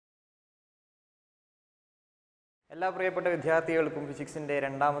എല്ലാ പ്രിയപ്പെട്ട വിദ്യാർത്ഥികൾക്കും ഫിസിക്സിൻ്റെ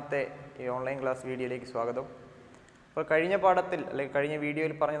രണ്ടാമത്തെ ഈ ഓൺലൈൻ ക്ലാസ് വീഡിയോയിലേക്ക് സ്വാഗതം. അപ്പോൾ കഴിഞ്ഞ പാഠത്തിൽ അല്ലെങ്കിൽ കഴിഞ്ഞ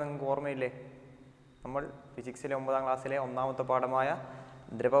വീഡിയോയിൽ പറഞ്ഞ നിങ്ങൾക്ക് ഓർമ്മയില്ലേ, നമ്മൾ ഫിസിക്സിലെ 9ാം ക്ലാസ്സിലെ ഒന്നാമത്തെ പാഠമായ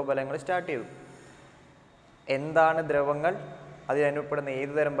ദ്രവബലങ്ങൾ സ്റ്റാർട്ട് ചെയ്തു. എന്താണ് ദ്രവങ്ങൾ, അതിലനുപ്പെടുന്ന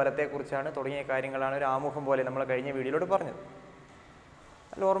ഏതു തരം ബലത്തെക്കുറിച്ചാണ് തുടങ്ങിയ കാര്യങ്ങളാണ് ഒരു ആമുഖം പോലെ നമ്മൾ കഴിഞ്ഞ വീഡിയോയിലൂടെ പറഞ്ഞത്.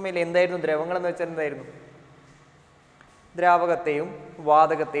 അല്ല ഓർമ്മയില്ലേ, എന്തായിരുന്നു ദ്രവങ്ങൾ എന്ന് വെച്ചാൽ എന്തായിരുന്നു? ദ്രാവകത്തെയും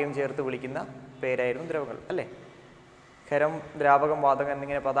വാതകത്തെയും ചേർത്ത് വിളിക്കുന്ന പേരായിരുന്നു ദ്രവങ്ങൾ അല്ലേ. ഖരം, ദ്രാവകം, വാതകം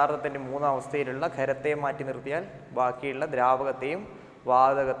എന്നിങ്ങനെ പദാർത്ഥത്തിൻ്റെ 3 അവസ്ഥയിലുള്ള ഖരത്തെ മാറ്റി നിർത്തിയാൽ ബാക്കിയുള്ള ദ്രാവകത്തെയും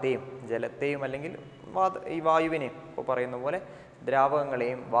വാതകത്തെയും ജലത്തെയും അല്ലെങ്കിൽ ഈ വായുവിനെയും ഇപ്പോൾ പറയുന്ന പോലെ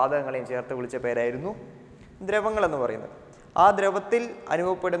ദ്രാവകങ്ങളെയും വാതകങ്ങളെയും ചേർത്ത് വിളിച്ച പേരായിരുന്നു ദ്രവങ്ങൾ എന്ന് പറയുന്നത്. ആ ദ്രവത്തിൽ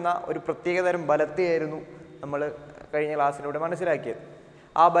അനുഭവപ്പെടുന്ന ഒരു പ്രത്യേകതരം ബലത്തെയായിരുന്നു നമ്മൾ കഴിഞ്ഞ ക്ലാസ്സിലൂടെ മനസ്സിലാക്കിയത്.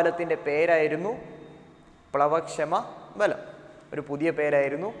 ആ ബലത്തിൻ്റെ പേരായിരുന്നു പ്ലവക്ഷമ ബലം. ഒരു പുതിയ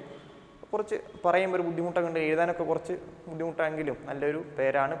പേരായിരുന്നു. കുറച്ച് പറയുമ്പോൾ ഒരു ബുദ്ധിമുട്ടൊക്കെ ഉണ്ട്, എഴുതാനൊക്കെ കുറച്ച് ബുദ്ധിമുട്ടാണെങ്കിലും നല്ലൊരു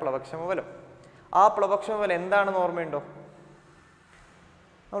പേരാണ് പ്ലവക്ഷമ ബലം. ആ പ്ലവക്ഷമ ബലം എന്താണെന്ന് ഓർമ്മയുണ്ടോ?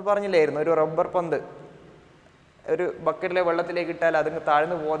 നമ്മൾ പറഞ്ഞില്ലായിരുന്നു, ഒരു റബ്ബർ പന്ത് ഒരു ബക്കറ്റിലെ വെള്ളത്തിലേക്ക് ഇട്ടാൽ അതിന്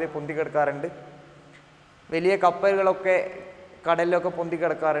താഴ്ന്നു പോകാതെ പൊന്തി കിടക്കാറുണ്ട്. വലിയ കപ്പലുകളൊക്കെ കടലിലൊക്കെ പൊന്തി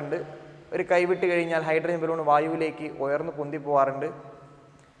കിടക്കാറുണ്ട്. ഒരു കൈവിട്ട് കഴിഞ്ഞാൽ ഹൈഡ്രജൻ ബലൂൺ വായുവിലേക്ക് ഉയർന്നു പൊന്തി പോകാറുണ്ട്.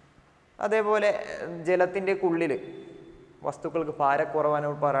 അതേപോലെ ജലത്തിൻ്റെ ഉള്ളിൽ വസ്തുക്കൾക്ക് ഭാരക്കുറവ്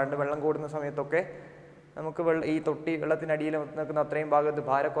അനുഭവപ്പെടാറുണ്ട്. വെള്ളം കൂടുന്ന സമയത്തൊക്കെ നമുക്ക് ഈ തൊട്ടി വെള്ളത്തിനടിയിൽ നിൽക്കുന്ന അത്രയും ഭാഗത്ത്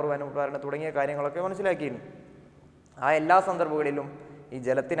ഭാരക്കുറവ് അനുഭവപ്പെടാറുണ്ട്. തുടങ്ങിയ കാര്യങ്ങളൊക്കെ മനസ്സിലാക്കിയിരുന്നു. ആ എല്ലാ സന്ദർഭങ്ങളിലും ഈ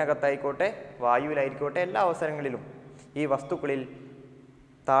ജലത്തിനകത്തായിക്കോട്ടെ വായുവിലായിക്കോട്ടെ എല്ലാ അവസരങ്ങളിലും ഈ വസ്തുക്കളിൽ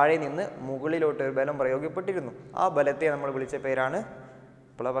താഴെ നിന്ന് മുകളിലോട്ട് ഒരു ബലം പ്രയോഗിക്കപ്പെട്ടിരുന്നു. ആ ബലത്തെ നമ്മൾ വിളിച്ച പേരാണ്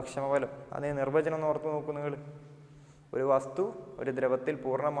പ്ലവക്ഷമ ബലം. അതിന് നിർവചനം ഒന്ന് ഓർത്ത് നോക്കൂ നിങ്ങൾ. ഒരു വസ്തു ഒരു ദ്രവത്തിൽ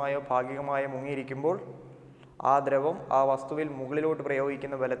പൂർണ്ണമായോ ഭാഗികമായോ മുങ്ങിയിരിക്കുമ്പോൾ ആ ദ്രവം ആ വസ്തുവിൽ മുകളിലോട്ട്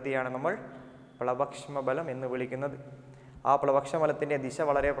പ്രയോഗിക്കുന്ന ബലത്തെയാണ് നമ്മൾ പ്ലവക്ഷമ ബലം എന്ന് വിളിക്കുന്നത്. ആ പ്ലവക്ഷമ ബലത്തിൻ്റെ ദിശ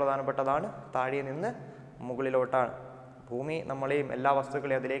വളരെ പ്രധാനപ്പെട്ടതാണ്. താഴെ നിന്ന് മുകളിലോട്ടാണ്. ഭൂമി നമ്മളെയും എല്ലാ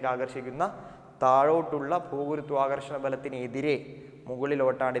വസ്തുക്കളെയും അതിലേക്ക് ആകർഷിക്കുന്ന താഴോട്ടുള്ള ഭൂഗുരുത്വാകർഷണ ബലത്തിനെതിരെ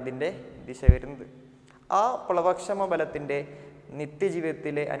മുകളിലോട്ടാണ് ഇതിൻ്റെ ദിശ വരുന്നത്. ആ പ്ലവക്ഷമ ബലത്തിൻ്റെ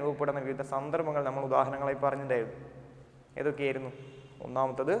നിത്യജീവിതത്തിലെ അനുഭവപ്പെടുന്ന വിവിധ സന്ദർഭങ്ങൾ നമ്മൾ ഉദാഹരണങ്ങളായി പറഞ്ഞിട്ടുണ്ടായിരുന്നു. ഏതൊക്കെയായിരുന്നു?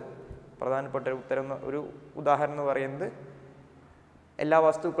 ഒന്നാമത്തത് പ്രധാനപ്പെട്ട ഒരു ഉദാഹരണം എന്ന് പറയുന്നത്, എല്ലാ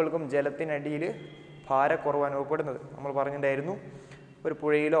വസ്തുക്കൾക്കും ജലത്തിനടിയിൽ ഭാരക്കുറവ് അനുഭവപ്പെടുന്നത്. നമ്മൾ പറഞ്ഞിട്ടുണ്ടായിരുന്നു, ഒരു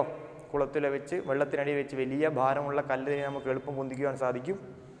പുഴയിലോ കുളത്തിലോ വെച്ച് വെള്ളത്തിനടിയിൽ വെച്ച് വലിയ ഭാരമുള്ള കല്ലിനെ നമുക്ക് എളുപ്പം പൊന്തിക്കുവാൻ സാധിക്കും.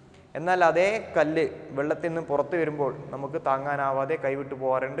 എന്നാൽ അതേ കല്ല് വെള്ളത്തിൽ നിന്ന് പുറത്ത് വരുമ്പോൾ നമുക്ക് താങ്ങാനാവാതെ കൈവിട്ട്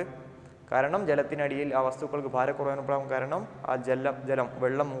പോകാറുണ്ട്. കാരണം ജലത്തിനടിയിൽ ആ വസ്തുക്കൾക്ക് ഭാരക്കുറവ് അനുഭവപ്പെടാൻ കാരണം ആ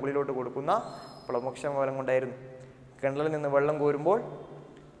വെള്ളം മുകളിലോട്ട് കൊടുക്കുന്ന പ്ലവക്ഷമ ബലം കൊണ്ടായിരുന്നു. കിണറിൽ നിന്ന് വെള്ളം കോരുമ്പോൾ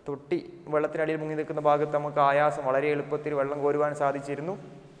തൊട്ടി വെള്ളത്തിനടിയിൽ മുങ്ങി നിൽക്കുന്ന ഭാഗത്ത് നമുക്ക് ആയാസം വളരെ എളുപ്പത്തിൽ വെള്ളം കോരുവാൻ സാധിച്ചിരുന്നു.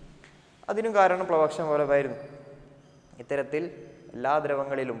 അതിനും കാരണം പ്ലവക്ഷമ ബലമായിരുന്നു. ഇത്തരത്തിൽ എല്ലാ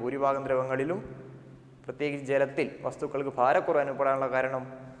ദ്രവങ്ങളിലും ഭൂരിഭാഗം ദ്രവങ്ങളിലും പ്രത്യേകിച്ച് ജലത്തിൽ വസ്തുക്കൾക്ക് ഭാരക്കുറവ് അനുഭവപ്പെടാനുള്ള കാരണം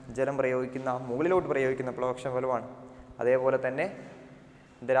ജലം മുകളിലോട്ട് പ്രയോഗിക്കുന്ന പ്ലവക്ഷമ ബലമാണ്. അതേപോലെ തന്നെ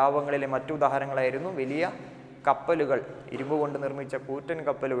ദ്രാവകങ്ങളിലെ മറ്റു ഉദാഹരണങ്ങളായിരുന്നു വലിയ കപ്പലുകൾ, ഇരുമ്പ് കൊണ്ട് നിർമ്മിച്ച കൂറ്റൻ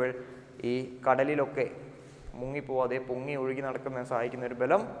കപ്പലുകൾ ഈ കടലിലൊക്കെ മുങ്ങിപ്പോവാതെ പൊങ്ങി ഒഴുകി നടക്കുന്നതിന് സഹായിക്കുന്ന ഒരു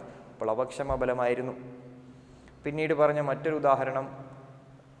ബലം പ്ലവക്ഷമ ബലമായിരുന്നു. പിന്നീട് പറഞ്ഞ മറ്റൊരു ഉദാഹരണം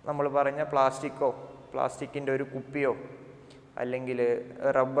നമ്മൾ പറഞ്ഞ പ്ലാസ്റ്റിക്കിൻ്റെ ഒരു കുപ്പിയോ അല്ലെങ്കിൽ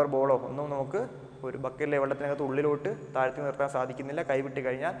റബ്ബർ ബോളോ ഒന്നും നമുക്ക് ഒരു ബക്കറ്റിലെ വെള്ളത്തിനകത്ത് ഉള്ളിലോട്ട് താഴ്ത്തി നിർത്താൻ സാധിക്കുന്നില്ല. കൈവിട്ട്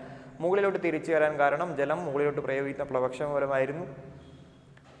കഴിഞ്ഞാൽ മുകളിലോട്ട് തിരിച്ചു വരാൻ കാരണം ജലം മുകളിലോട്ട് പ്രയോഗിക്കുന്ന പ്ലവക്ഷമ ബലമായിരുന്നു.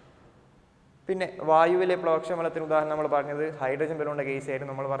 പിന്നെ വായുവിലെ പ്ലവക്ഷമ ബലത്തിന് ഉദാഹരണം നമ്മൾ പറഞ്ഞത് ഹൈഡ്രജൻ ബലൂണിൻ്റെ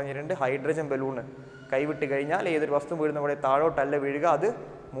കേസായിരുന്നു. നമ്മൾ പറഞ്ഞിട്ടുണ്ട്, ഹൈഡ്രജൻ ബലൂണ് കൈവിട്ട് കഴിഞ്ഞാൽ ഏതൊരു വസ്തു വീഴുന്ന പോലെ താഴോട്ടല്ല വീഴുക, അത്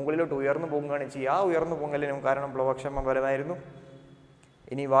മുകളിലോട്ട് ഉയർന്നു പോകുകയാണ് ചെയ്യുക. ആ ഉയർന്നു പൊങ്ങലിനും കാരണം പ്ലവക്ഷമ ബലമായിരുന്നു.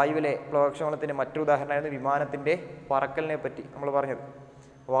 ഇനി വായുവിലെ പ്ലവക്ഷമ ബലത്തിൻ്റെ മറ്റൊരു ഉദാഹരണമായിരുന്നു വിമാനത്തിൻ്റെ പറക്കലിനെ പറ്റി നമ്മൾ പറഞ്ഞത്.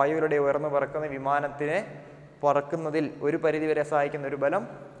 വായുവിലൂടെ ഉയർന്നു പറക്കുന്ന വിമാനത്തിനെ പറക്കുന്നതിൽ ഒരു പരിധിവരെ സഹായിക്കുന്ന ഒരു ബലം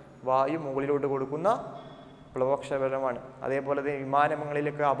വായു മുകളിലോട്ട് കൊടുക്കുന്ന പ്ലവക്ഷമ ബലമാണ്. അതേപോലെ തന്നെ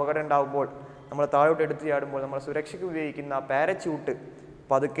വിമാനങ്ങളിലൊക്കെ അപകടം ഉണ്ടാകുമ്പോൾ നമ്മൾ താഴോട്ട് എടുത്തു ചാടുമ്പോൾ നമ്മൾ സുരക്ഷയ്ക്ക് ഉപയോഗിക്കുന്ന പാരച്യൂട്ട്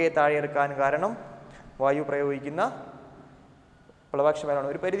പതുക്കെ താഴെ ഇറക്കാൻ കാരണം വായു പ്രയോഗിക്കുന്ന പ്ലവക്ഷമ ബലമാണ്.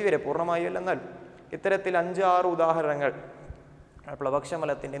 ഒരു പരിധിവരെ, പൂർണ്ണമായും അല്ല എന്നാൽ ഇത്തരത്തിൽ 5-6 ഉദാഹരണങ്ങൾ പ്ലവക്ഷമ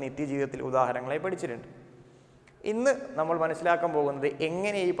ബലത്തിൻ്റെ നിത്യജീവിതത്തിൽ ഉദാഹരണങ്ങളായി പഠിച്ചിട്ടുണ്ട്. ഇന്ന് നമ്മൾ മനസ്സിലാക്കാൻ പോകുന്നത്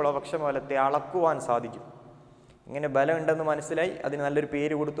എങ്ങനെ ഈ പ്ലവക്ഷമ ബലത്തെ അളക്കുവാൻ സാധിക്കും. ഇങ്ങനെ ബലം ഉണ്ടെന്ന് മനസ്സിലായി, അതിന് നല്ലൊരു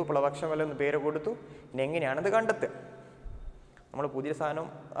പേര് കൊടുത്തു, പ്ലവക്ഷമ ബലം എന്ന് പേര് കൊടുത്തു. ഇനി എങ്ങനെയാണത് കണ്ടെത്തുക? നമ്മൾ പുതിയ സാധനം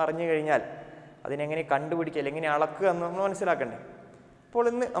അറിഞ്ഞു കഴിഞ്ഞാൽ അതിനെങ്ങനെ കണ്ടുപിടിക്കുക, എങ്ങനെ അളക്കുക എന്ന് നമ്മൾ മനസ്സിലാക്കണ്ടേ. അപ്പോൾ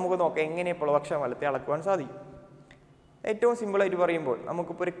ഇന്ന് നമുക്ക് നോക്കാം എങ്ങനെ പ്ലവക്ഷമ ബലത്തെ അളക്കുവാൻ സാധിക്കും. ഏറ്റവും സിമ്പിളായിട്ട് പറയുമ്പോൾ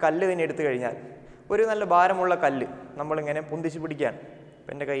നമുക്കിപ്പോൾ ഒരു കല്ല് തന്നെ എടുത്തു കഴിഞ്ഞാൽ, ഒരു നല്ല ഭാരമുള്ള കല്ല് നമ്മളിങ്ങനെ പൊന്തിച്ച് പിടിക്കുകയാണ്.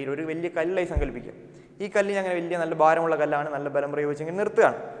 അപ്പം എൻ്റെ കയ്യിൽ ഒരു വലിയ കല്ലായി സങ്കല്പിക്കുക. ഈ കല്ലിന് അങ്ങനെ വലിയ നല്ല ഭാരമുള്ള കല്ലാണ്, നല്ല ബലം പ്രയോഗിച്ചെങ്കിൽ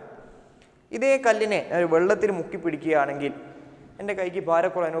നിർത്തുകയാണ്. ഇതേ കല്ലിനെ വെള്ളത്തിൽ മുക്കി പിടിക്കുകയാണെങ്കിൽ എൻ്റെ കൈക്ക്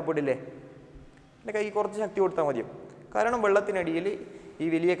ഭാരക്കുറവ് അനുഭവപ്പെടില്ലേ? എൻ്റെ കൈക്ക് കുറച്ച് ശക്തി കൊടുത്താൽ മതിയോ? കാരണം വെള്ളത്തിനടിയിൽ ഈ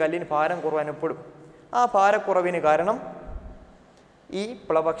വലിയ കല്ലിന് ഭാരം കുറവ് അനുഭവപ്പെടും. ആ ഭാരക്കുറവിന് കാരണം ഈ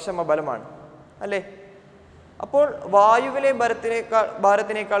പ്ലവക്ഷമ ബലമാണ് അല്ലേ? അപ്പോൾ വായുവിലെ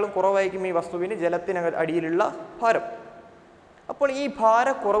ഭാരത്തിനേക്കാളും കുറവായിരിക്കും ഈ വസ്തുവിന് ജലത്തിന് അടിയിലുള്ള ഭാരം. അപ്പോൾ ഈ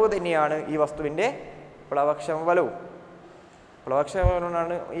ഭാരക്കുറവ് തന്നെയാണ് ഈ വസ്തുവിൻ്റെ പ്ലവക്ഷമ ബലവും. പ്ലവക്ഷമ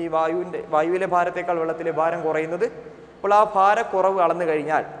ബലമാണ് ഈ വായുവിലെ ഭാരത്തേക്കാൾ വെള്ളത്തിലെ ഭാരം കുറയുന്നത്. അപ്പോൾ ആ ഭാരക്കുറവ് അളന്നു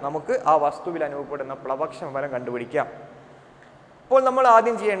കഴിഞ്ഞാൽ നമുക്ക് ആ വസ്തുവിൽ അനുഭവപ്പെടുന്ന പ്ലവക്ഷമ ബലം കണ്ടുപിടിക്കാം. അപ്പോൾ നമ്മൾ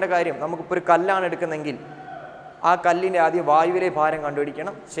ആദ്യം ചെയ്യേണ്ട കാര്യം, നമുക്കിപ്പോൾ ഒരു കല്ലാണ് എടുക്കുന്നതെങ്കിൽ ആ കല്ലിൻ്റെ ആദ്യം വായുവിലെ ഭാരം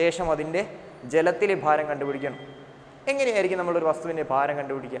കണ്ടുപിടിക്കണം, ശേഷം അതിൻ്റെ ജലത്തിലെ ഭാരം കണ്ടുപിടിക്കണം. എങ്ങനെയായിരിക്കും നമ്മളൊരു വസ്തുവിൻ്റെ ഭാരം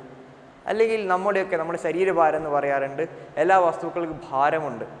കണ്ടുപിടിക്കുക? അല്ലെങ്കിൽ നമ്മുടെ ശരീരഭാരം എന്ന് പറയാറുണ്ട്. എല്ലാ വസ്തുക്കൾക്കും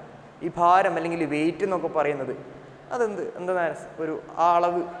ഭാരമുണ്ട്. ഈ ഭാരം അല്ലെങ്കിൽ വെയിറ്റ് എന്നൊക്കെ പറയുന്നത് എന്താണ് ഒരു ആ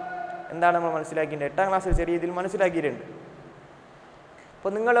അളവ് എന്താണ് നമ്മൾ മനസ്സിലാക്കിയിട്ടുണ്ട്? 8ാം ക്ലാസ്സിൽ ചെറിയ രീതിയിൽ മനസ്സിലാക്കിയിട്ടുണ്ട്.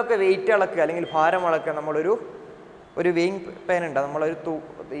 അപ്പോൾ നിങ്ങളൊക്കെ വെയിറ്റ് അളക്കുക അല്ലെങ്കിൽ ഭാരം അളക്കുക, നമ്മളൊരു വെയിങ് പേൻ ഉണ്ട്,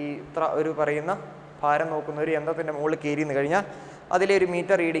 ഒരു പറയുന്ന ഭാരം നോക്കുന്ന ഒരു യന്ത്രത്തിൻ്റെ മുകളിൽ കയറി നിന്ന് കഴിഞ്ഞാൽ അതിലെ ഒരു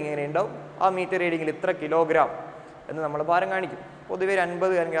മീറ്റർ റീഡിങ് ഇങ്ങനെ ഉണ്ടാവും. ആ മീറ്റർ റീഡിങ്ങിൽ ഇത്ര കിലോഗ്രാം എന്ന് നമ്മൾ ഭാരം കാണിക്കും. പൊതുവെ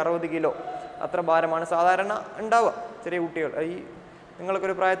 50 അല്ലെങ്കിൽ 60 കിലോ അത്ര ഭാരമാണ് സാധാരണ ഉണ്ടാവുക ചെറിയ കുട്ടികൾ, ഈ നിങ്ങളൊക്കെ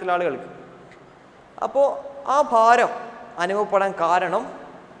ഒരു പ്രായത്തിലുള്ള ആളുകൾക്ക്. അപ്പോൾ ആ ഭാരം അനുഭവപ്പെടാൻ കാരണം,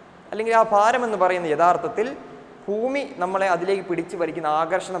 അല്ലെങ്കിൽ ആ ഭാരം എന്ന് പറയുന്നത് യഥാർത്ഥത്തിൽ ഭൂമി നമ്മളെ അതിലേക്ക് പിടിച്ചു വലിക്കുന്ന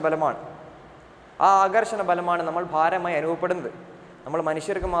ആകർഷണ ബലമാണ്. ആ ആകർഷണ ബലമാണ് നമ്മൾ ഭാരമായി അനുഭവപ്പെടുന്നത്. നമ്മൾ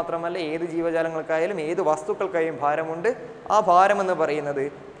മനുഷ്യർക്ക് മാത്രമല്ല, ഏത് ജീവജാലങ്ങൾക്കായാലും ഏത് വസ്തുക്കൾക്കായാലും ഭാരമുണ്ട്. ആ ഭാരം എന്ന് പറയുന്നത്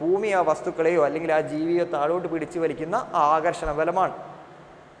ഭൂമി ആ വസ്തുക്കളെയോ അല്ലെങ്കിൽ ആ ജീവിയോ താഴോട്ട് പിടിച്ചു വലിക്കുന്ന ആ ആകർഷണ ബലമാണ്.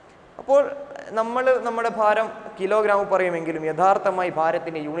 അപ്പോൾ നമ്മുടെ ഭാരം കിലോഗ്രാം പറയുമെങ്കിലും യഥാർത്ഥമായി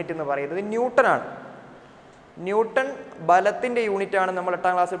ഭാരത്തിൻ്റെ യൂണിറ്റ് എന്ന് പറയുന്നത് ന്യൂട്ടനാണ്. ന്യൂട്ടൺ ബലത്തിൻ്റെ യൂണിറ്റാണ്. നമ്മൾ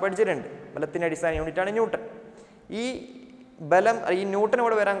 8ാം ക്ലാസ്സിൽ പഠിച്ചിട്ടുണ്ട്. ബലത്തിൻ്റെ അടിസ്ഥാന യൂണിറ്റാണ് ന്യൂട്ടൺ. ഈ ന്യൂട്ടൺ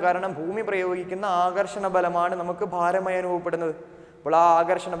ഇവിടെ വരാൻ കാരണം ഭൂമി പ്രയോഗിക്കുന്ന ആകർഷണ ബലമാണ് നമുക്ക് ഭാരമായി അനുഭവപ്പെടുന്നത്. അപ്പോൾ ആ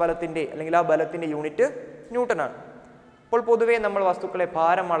ആകർഷണ ബലത്തിൻ്റെ അല്ലെങ്കിൽ ആ ബലത്തിൻ്റെ യൂണിറ്റ് ന്യൂട്ടനാണ്. അപ്പോൾ പൊതുവേ നമ്മൾ വസ്തുക്കളെ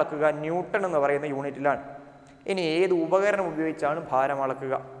ഭാരം അളക്കുക ന്യൂട്ടൺ എന്ന് പറയുന്ന യൂണിറ്റിലാണ്. ഇനി ഏത് ഉപകരണം ഉപയോഗിച്ചാണ് ഭാരം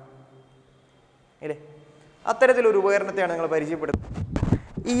അളക്കുക ഇല്ലേ? അത്തരത്തിലൊരു ഉപകരണത്തെയാണ് നിങ്ങൾ പരിചയപ്പെടുത്തുന്നത്.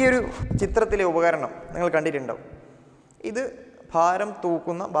 ഈ ഒരു ചിത്രത്തിലെ ഉപകരണം നിങ്ങൾ കണ്ടിട്ടുണ്ടാവും. ഇത്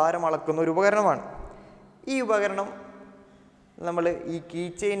ഭാരം അളക്കുന്ന ഒരു ഉപകരണമാണ്. ഈ ഉപകരണം നമ്മൾ ഈ കീ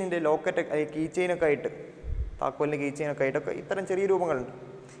ചെയിനിൻ്റെ കീ ചെയിനൊക്കെ ആയിട്ട്, താക്കോലിൻ്റെ കീ ചെയിനൊക്കെ ആയിട്ടൊക്കെ ഇത്തരം ചെറിയ രൂപങ്ങളുണ്ട്.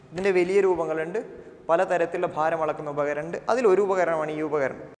 ഇതിൻ്റെ വലിയ രൂപങ്ങളുണ്ട്. പലതരത്തിലുള്ള ഭാരം അളക്കുന്ന ഉപകരണമുണ്ട്. അതിലൊരു ഉപകരണമാണ് ഈ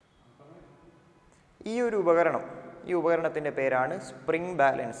ഉപകരണം. ഈ ഉപകരണത്തിൻ്റെ പേരാണ് സ്പ്രിംഗ്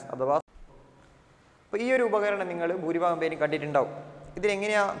ബാലൻസ് അഥവാ. അപ്പോൾ ഈ ഒരു ഉപകരണം നിങ്ങൾ ഭൂരിഭാഗം പേരും കണ്ടിട്ടുണ്ടാവും.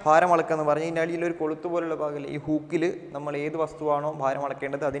 ഇതിനെങ്ങനെയാണ് ഭാരം അളക്കുക എന്ന് പറഞ്ഞാൽ ഇതിൻ്റെ അടിയിൽ ഒരു കൊളുത്ത് പോലുള്ള ഭാഗമില്ല. ഈ ഹൂക്കിൽ നമ്മൾ ഏത് വസ്തുവാണോ ഭാരം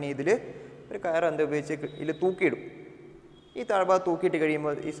അളക്കേണ്ടത് അതിനെ ഇതിൽ ഒരു കയർ ഉപയോഗിച്ച് ഇതിൽ തൂക്കിയിടും. ഈ താഴ്ഭാഗത്ത് തൂക്കിയിട്ട്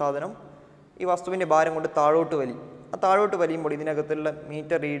കഴിയുമ്പോൾ ഈ സാധനം ഈ വസ്തുവിൻ്റെ ഭാരം കൊണ്ട് താഴോട്ട് വലിയും. ആ താഴോട്ട് വലിയുമ്പോൾ ഇതിനകത്തുള്ള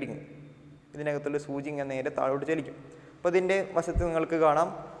മീറ്റർ റീഡിങ്, ഇതിനകത്തുള്ള സൂചി ഇങ്ങനെ നേരെ താഴോട്ട് ചലിക്കും. അപ്പോൾ ഇതിൻ്റെ വശത്ത് നിങ്ങൾക്ക് കാണാം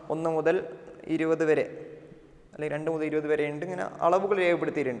 1 മുതൽ 20 വരെ അല്ലെങ്കിൽ 2 മുതൽ 20 വരെ ഉണ്ട്. ഇങ്ങനെ അളവുകൾ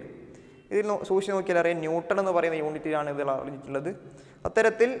രേഖപ്പെടുത്തിയിട്ടുണ്ട്. ഇതിൽ സൂക്ഷിച്ച് നോക്കിയാൽ അറിയാം ന്യൂട്ടൺ എന്ന് പറയുന്ന യൂണിറ്റിലാണ് ഇത് അറിഞ്ഞിട്ടുള്ളത്.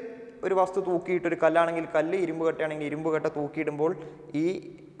 അത്തരത്തിൽ ഒരു വസ്തു തൂക്കിയിട്ട്, ഒരു കല്ലാണെങ്കിൽ കല്ല്, ഇരുമ്പ് കട്ടയാണെങ്കിൽ ഇരുമ്പ് കട്ട തൂക്കിയിടുമ്പോൾ ഈ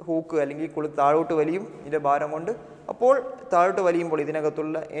ഹൂക്ക് അല്ലെങ്കിൽ കൊളുത്ത് താഴോട്ട് വലിയും ഇതിൻ്റെ ഭാരം കൊണ്ട്. അപ്പോൾ താഴോട്ട് വലിയുമ്പോൾ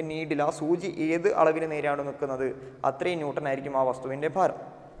ഇതിനകത്തുള്ള നീഡിൽ ആ സൂചി ഏത് അളവിന് നേരെയാണ് നിൽക്കുന്നത് അത്രയും ന്യൂട്ടൺ ആയിരിക്കും ആ വസ്തുവിൻ്റെ ഭാരം.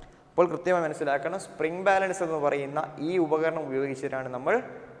 അപ്പോൾ കൃത്യമായി മനസ്സിലാക്കണം, സ്പ്രിംഗ് ബാലൻസ് എന്ന് പറയുന്ന ഈ ഉപകരണം ഉപയോഗിച്ചിട്ടാണ് നമ്മൾ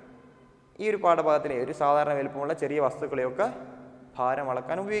ഈ ഒരു പാഠഭാഗത്തിലെ ഒരു സാധാരണ വലുപ്പമുള്ള ചെറിയ വസ്തുക്കളെയൊക്കെ ഭാരം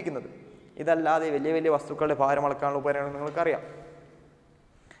അളക്കാൻ ഉപയോഗിക്കുന്നത്. ഇതല്ലാതെ വലിയ വലിയ വസ്തുക്കളുടെ ഭാരം അളക്കാനുള്ള ഉപകരണങ്ങൾ നിങ്ങൾക്കറിയാം.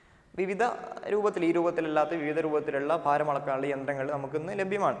 വിവിധ രൂപത്തിൽ, ഈ രൂപത്തിലല്ലാത്ത വിവിധ രൂപത്തിലുള്ള ഭാരം അളക്കാനുള്ള യന്ത്രങ്ങൾ നമുക്കിന്ന്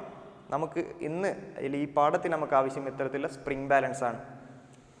ലഭ്യമാണ്. നമുക്ക് ഇന്ന് ഈ പാഠത്തിൽ നമുക്ക് ആവശ്യം ഇത്തരത്തിലുള്ള സ്പ്രിംഗ് ബാലൻസ് ആണ്.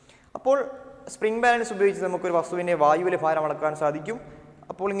 അപ്പോൾ സ്പ്രിംഗ് ബാലൻസ് ഉപയോഗിച്ച് നമുക്കൊരു വസ്തുവിൻ്റെ വായുവിലെ ഭാരം അളക്കാൻ സാധിക്കും.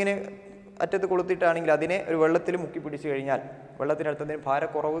 അപ്പോൾ ഇങ്ങനെ അറ്റത്ത് കൊളുത്തിട്ടാണെങ്കിൽ അതിനെ ഒരു വെള്ളത്തിൽ മുക്കി പിടിച്ചു കഴിഞ്ഞാൽ വെള്ളത്തിനടുത്തതിന്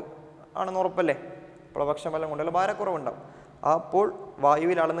ഭാരക്കുറവ് ആണെന്ന് ഉറപ്പല്ലേ? പ്ലവക്ഷബലം കൊണ്ടുള്ള ഭാരക്കുറവുണ്ടാവും. അപ്പോൾ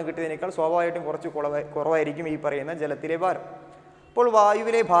വായുവിൽ അളന്ന് കിട്ടിയതിനേക്കാൾ സ്വാഭാവികമായിട്ടും കുറച്ച് കുറവായിരിക്കും ഈ പറയുന്ന ജലത്തിലെ ഭാരം. അപ്പോൾ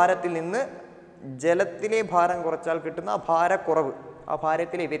വായുവിലെ ഭാരത്തിൽ നിന്ന് ജലത്തിലെ ഭാരം കുറച്ചാൽ കിട്ടുന്ന ആ ഭാരക്കുറവ്, ആ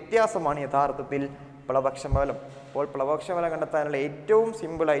ഭാരത്തിലെ വ്യത്യാസമാണ് യഥാർത്ഥത്തിൽ പ്ലവക്ഷബലം. അപ്പോൾ പ്ലവക്ഷബലം കണ്ടെത്താനുള്ള ഏറ്റവും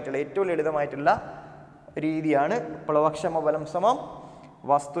സിമ്പിളായിട്ടുള്ള, ഏറ്റവും ലളിതമായിട്ടുള്ള രീതിയാണ് പ്ലവക്ഷമബലം സമം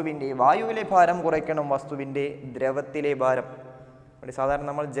വസ്തുവിൻ്റെ വായുവിലെ ഭാരം കുറയ്ക്കണം വസ്തുവിൻ്റെ ദ്രവത്തിലെ ഭാരം. ഇവിടെ സാധാരണ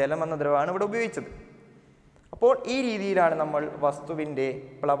നമ്മൾ ജലം എന്ന ദ്രവമാണ് ഇവിടെ ഉപയോഗിച്ചത്. അപ്പോൾ ഈ രീതിയിലാണ് നമ്മൾ വസ്തുവിൻ്റെ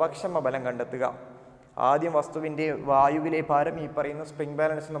പ്ലവക്ഷമ ബലം കണ്ടെത്തുക. ആദ്യം വസ്തുവിൻ്റെ വായുവിലെ ഭാരം ഈ പറയുന്ന സ്പ്രിംഗ്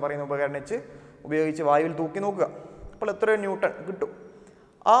ബാലൻസ് എന്ന് പറയുന്ന ഉപകരണം ഉപയോഗിച്ച് വായുവിൽ തൂക്കി നോക്കുക. അപ്പോൾ എത്രയോ ന്യൂട്ടൺ കിട്ടും.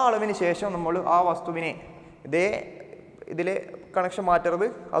 ആ അളവിന് ശേഷം നമ്മൾ ആ വസ്തുവിനെ ഇതിലെ കണക്ഷൻ മാറ്റരുത്,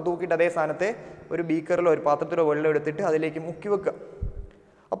 അത് തൂക്കിയിട്ട് അതേ സ്ഥാനത്തെ ഒരു ബീക്കറിലോ ഒരു പാത്രത്തിലോ വെള്ളം എടുത്തിട്ട് അതിലേക്ക് മുക്കി വെക്കുക.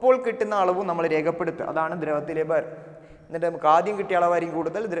 അപ്പോൾ കിട്ടുന്ന അളവും നമ്മൾ രേഖപ്പെടുത്തുക. അതാണ് ദ്രവത്തിലെ ഭാരം. എന്നിട്ട് നമുക്ക് ആദ്യം കിട്ടിയ അളവായിരിക്കും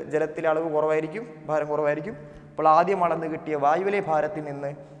കൂടുതൽ, ജലത്തിലെ അളവ് കുറവായിരിക്കും, ഭാരം കുറവായിരിക്കും. അപ്പോൾ ആദ്യം അളന്ന് കിട്ടിയ വായുവിലെ ഭാരത്തിൽ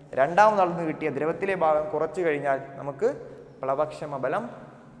നിന്ന് രണ്ടാമത് അളന്ന് കിട്ടിയ ദ്രവത്തിലെ ഭാഗം കുറച്ചു കഴിഞ്ഞാൽ നമുക്ക് പ്ലവക്ഷമ ബലം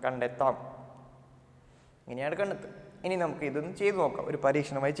കണ്ടെത്താം. ഇങ്ങനെയാണ് കണ്ടെത്തുക. ഇനി നമുക്ക് ഇതൊന്ന് ചെയ്തു നോക്കാം, ഒരു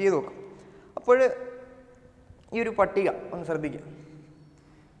പരീക്ഷണമായി ചെയ്തു നോക്കാം. അപ്പോൾ ഈ ഒരു പട്ടിക ഒന്ന് ശ്രദ്ധിക്കുക.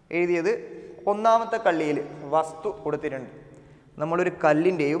 എഴുതിയത് ഒന്നാമത്തെ കള്ളിയിൽ വസ്തു കൊടുത്തിട്ടുണ്ട്. നമ്മളൊരു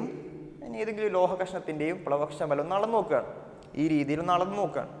കല്ലിൻ്റെയും ഏതെങ്കിലും ലോഹ കഷ്ണത്തിൻ്റെയും പ്ലവക്ഷമ ബലം ഒന്ന് അളന്ന് നോക്കുകയാണ്. ഈ രീതിയിൽ ഒന്ന് അളന്ന്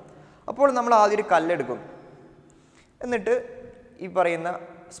നോക്കുകയാണ്. അപ്പോൾ നമ്മൾ ആദ്യം ഒരു കല്ലെടുക്കുന്നു. എന്നിട്ട് ഈ പറയുന്ന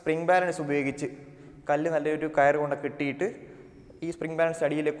സ്പ്രിംഗ് ബാലൻസ് ഉപയോഗിച്ച് കല്ല് നല്ലൊരു കയർ കൊണ്ട് കെട്ടിയിട്ട് ഈ സ്പ്രിംഗ് ബാലൻസ്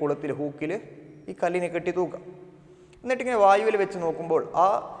അടിയിലെ കുളത്തിൽ ഹൂക്കിൽ ഈ കല്ലിനെ കെട്ടി തൂക്കാം. എന്നിട്ടിങ്ങനെ വായുവിൽ വെച്ച് നോക്കുമ്പോൾ ആ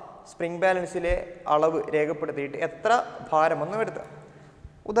സ്പ്രിംഗ് ബാലൻസിലെ അളവ് രേഖപ്പെടുത്തിയിട്ട് എത്ര ഭാരമെന്ന് വരുത്തുക.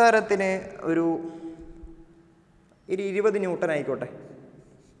 ഉദാഹരണത്തിന് ഒരു 20 ന്യൂട്ടൺ ആയിക്കോട്ടെ,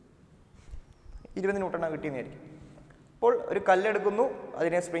 20 ന്യൂട്ടണാണ് കിട്ടിയെന്നായിരിക്കും. അപ്പോൾ ഒരു കല്ലെടുക്കുന്നു,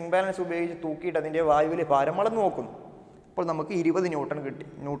 അതിനെ സ്പ്രിംഗ് ബാലൻസ് ഉപയോഗിച്ച് തൂക്കിയിട്ട് അതിൻ്റെ വായുവിലെ ഭാരം അളന്ന് നോക്കുന്നു. അപ്പോൾ നമുക്ക് 20 ന്യൂട്ടൺ കിട്ടി.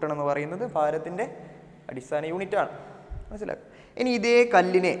 ന്യൂട്ടൺ എന്ന് പറയുന്നത് ഭാരത്തിൻ്റെ അടിസ്ഥാന യൂണിറ്റാണ്, മനസ്സിലാക്കുക. ഇനി ഇതേ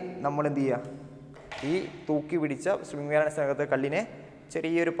കല്ലിനെ നമ്മൾ എന്ത് ചെയ്യുക, ഈ തൂക്കി പിടിച്ച സ്പ്രിംഗ് ബാലൻസിനകത്തെ കല്ലിനെ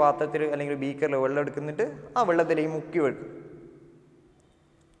ചെറിയൊരു പാത്രത്തിൽ അല്ലെങ്കിൽ ബീക്കറിൽ വെള്ളം എടുക്കുന്നിട്ട് ആ വെള്ളത്തിലേക്ക് മുക്കി വെക്കും.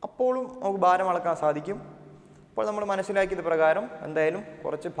 അപ്പോഴും നമുക്ക് ഭാരം അളക്കാൻ സാധിക്കും. അപ്പോൾ നമ്മൾ മനസ്സിലാക്കിയത് പ്രകാരം എന്തായാലും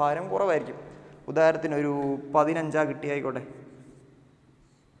കുറച്ച് ഭാരം കുറവായിരിക്കും. ഉദാഹരണത്തിന് ഒരു 15 കിട്ടിയായിക്കോട്ടെ,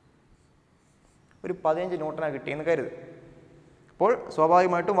 ഒരു 15 ന്യൂട്ടനാണ് കിട്ടിയെന്ന് കരുത്. അപ്പോൾ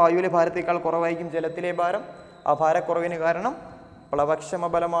സ്വാഭാവികമായിട്ടും വായുവിലെ ഭാരത്തേക്കാൾ കുറവായിരിക്കും ജലത്തിലെ ഭാരം. ആ ഭാരക്കുറവിന് കാരണം പ്ലവക്ഷമ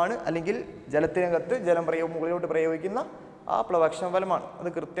ബലമാണ്, അല്ലെങ്കിൽ ജലത്തിനകത്ത് ജലം മുകളിലോട്ട് പ്രയോഗിക്കുന്ന ആ പ്ലവക്ഷമ ബലമാണ്. അത്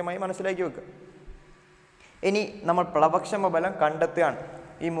കൃത്യമായി മനസ്സിലാക്കി വെക്കുക. ഇനി നമ്മൾ പ്ലവക്ഷമ ബലം കണ്ടെത്തുകയാണ്.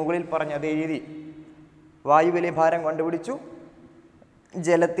 ഈ മുകളിൽ പറഞ്ഞ അതേ രീതി വായുവിലെ ഭാരം കണ്ടുപിടിച്ചു,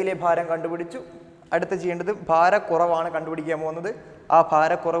 ജലത്തിലെ ഭാരം കണ്ടുപിടിച്ചു. അടുത്ത് ചെയ്യേണ്ടത് ഭാരക്കുറവാണ് കണ്ടുപിടിക്കാൻ പോകുന്നത്. ആ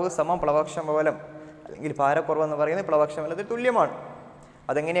ഭാരക്കുറവ് സമം പ്ലവക്ഷമ ബലം, അല്ലെങ്കിൽ ഭാരക്കുറവ് എന്ന് പറയുന്നത് പ്ലവക്ഷമ ബലത്തിന് തുല്യമാണ്.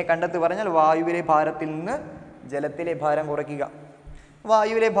 അതെങ്ങനെയാണ് കണ്ടെത്തി പറഞ്ഞാൽ വായുവിലെ ഭാരത്തിൽ നിന്ന് ജലത്തിലെ ഭാരം കുറയ്ക്കുക.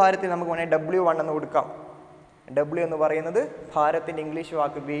 വായുവിലെ ഭാരത്തിൽ നമുക്ക് വേണമെങ്കിൽ W1 എന്ന് കൊടുക്കാം. W എന്ന് പറയുന്നത് ഭാരത്തിൻ്റെ ഇംഗ്ലീഷ്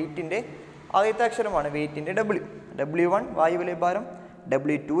വാക്ക് വെയിറ്റിൻ്റെ ആദ്യത്തെ അക്ഷരമാണ്, വെയിറ്റിൻ്റെ W1 വായുവിലെ ഭാരം,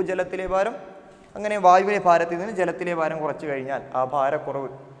 W2 ജലത്തിലെ ഭാരം. അങ്ങനെ വായുവിലെ ഭാരത്തിൽ നിന്ന് ജലത്തിലെ ഭാരം കുറച്ച് കഴിഞ്ഞാൽ ആ ഭാരക്കുറവ്,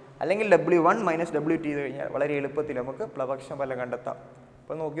 അല്ലെങ്കിൽ W1 - W2 ചെയ്ത് കഴിഞ്ഞാൽ വളരെ എളുപ്പത്തിൽ നമുക്ക് പ്ലവക്ഷമ ബലം കണ്ടെത്താം.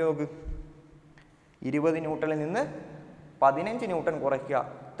 അപ്പോൾ നോക്ക് 20 ന്യൂട്ടണിൽ നിന്ന് 15 ന്യൂട്ടൺ കുറയ്ക്കുക.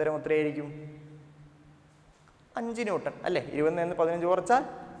 ഉത്തരം എത്രയായിരിക്കും? 5 ന്യൂട്ടൺ അല്ലേ? 20 നിന്ന് 15 കുറച്ചാൽ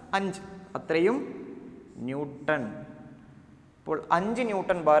 5, അത്രയും ന്യൂട്ടൺ. അപ്പോൾ 5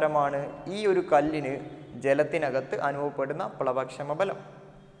 ന്യൂട്ടൺ ഭാരമാണ് ഈ ഒരു കല്ലിന് ജലത്തിനകത്ത് അനുഭവപ്പെടുന്ന പ്ലവക്ഷമ ബലം.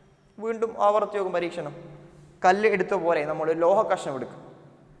 വീണ്ടും ആവർത്തി നോക്കും പരീക്ഷണം. കല്ല് എടുത്ത പോലെ നമ്മൾ ലോഹ കഷ്ണം എടുക്കും.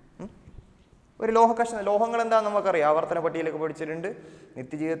 ഒരു ലോഹ കഷ്ണം, ലോഹങ്ങൾ എന്താണെന്ന് നമുക്കറിയാം, ആവർത്തന പട്ടികയിലൊക്കെ പഠിച്ചിട്ടുണ്ട്.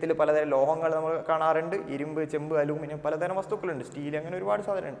 നിത്യജീവിതത്തിൽ പലതരം ലോഹങ്ങൾ നമ്മൾ കാണാറുണ്ട്. ഇരുമ്പ്, ചെമ്പ്, അലൂമിനിയം, പലതരം വസ്തുക്കളുണ്ട്, സ്റ്റീൽ, അങ്ങനെ ഒരുപാട്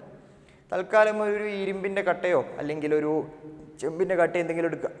സാധനമുണ്ട്. തൽക്കാലം ഒരു ഇരുമ്പിൻ്റെ കട്ടയോ അല്ലെങ്കിൽ ഒരു ചെമ്പിൻ്റെ കട്ടയോ എന്തെങ്കിലും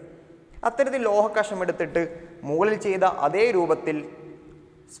എടുക്കുക. അത്തരത്തിൽ ലോഹ കഷ്ണം എടുത്തിട്ട് മുകളിൽ ചെയ്ത അതേ രൂപത്തിൽ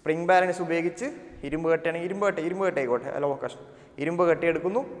സ്പ്രിംഗ് ബാലൻസ് ഉപയോഗിച്ച് ഇരുമ്പ് കട്ടയാണെങ്കിൽ ഇരുമ്പ് കട്ട ആയിക്കോട്ടെ, ലോഹ കഷ്ണം ഇരുമ്പ്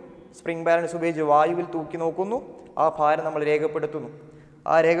കട്ടയെടുക്കുന്നു, സ്പ്രിംഗ് ബാലൻസ് ഉപയോഗിച്ച് വായുവിൽ തൂക്കി നോക്കുന്നു, ആ ഭാരം നമ്മൾ രേഖപ്പെടുത്തുന്നു.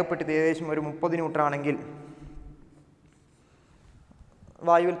 ആ രേഖപ്പെടുത്തി ഏകദേശം ഒരു 30 ന്യൂട്ടൺ ആണെങ്കിൽ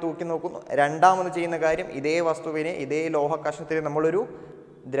വായുവിൽ തൂക്കി നോക്കുന്നു. രണ്ടാമത് ചെയ്യുന്ന കാര്യം, ഇതേ വസ്തുവിനെ, ഇതേ ലോഹ കഷ്ണത്തിനെ നമ്മളൊരു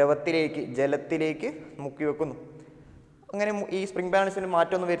ദ്രവത്തിലേക്ക്, ജലത്തിലേക്ക് മുക്കി വെക്കുന്നു. അങ്ങനെ ഈ സ്പ്രിംഗ് ബാലൻസിന്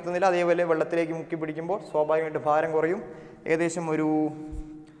മാറ്റമൊന്നും വരുത്തുന്നില്ല. അതേപോലെ വെള്ളത്തിലേക്ക് മുക്കി പിടിക്കുമ്പോൾ സ്വാഭാവികമായിട്ട് ഭാരം കുറയും. ഏകദേശം ഒരു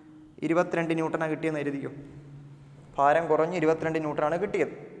 22 ന്യൂട്ടനാണ് കിട്ടിയെന്ന് എഴുതിക്കും. ഭാരം കുറഞ്ഞ് 22 ന്യൂട്ടനാണ്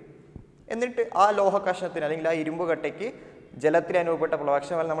കിട്ടിയത്. എന്നിട്ട് ആ ലോഹ കഷ്ണത്തിന് അല്ലെങ്കിൽ ആ ഇരുമ്പ് കട്ടയ്ക്ക് ജലത്തിൽ അനുഭവപ്പെട്ട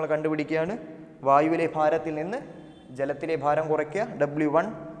പ്ലവക്ഷമ ബലം നമ്മൾ കണ്ടുപിടിക്കുകയാണ്. വായുവിലെ ഭാരത്തിൽ നിന്ന് ജലത്തിലെ ഭാരം കുറയ്ക്കുക, W1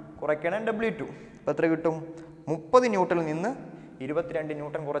 കുറയ്ക്കണം, W2. അപ്പോൾ എത്ര കിട്ടും? 30 ന്യൂട്ടണിൽ നിന്ന് 22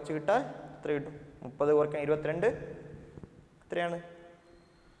 ന്യൂട്ടൺ കുറച്ച് കിട്ടാൽ എത്ര കിട്ടും? 30 കുറയ്ക്കാൻ 22 എത്രയാണ്?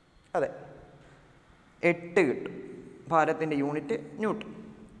 അതെ, 8 കിട്ടും. ഭാരത്തിൻ്റെ യൂണിറ്റ് ന്യൂട്ടൺ.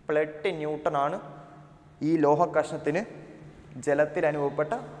 അപ്പോൾ 8 ന്യൂട്ടനാണ് ഈ ലോഹ കഷ്ണത്തിന് ജലത്തിൽ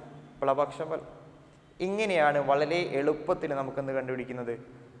അനുഭവപ്പെട്ട പ്ലവക്ഷമ ബലം. ഇങ്ങനെയാണ് വളരെ എളുപ്പത്തിൽ നമുക്കെന്ത് കണ്ടുപിടിക്കുന്നത്?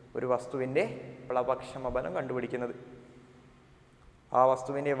 ഒരു വസ്തുവിൻ്റെ പ്ലവക്ഷമ ബലം കണ്ടുപിടിക്കുന്നത്. ആ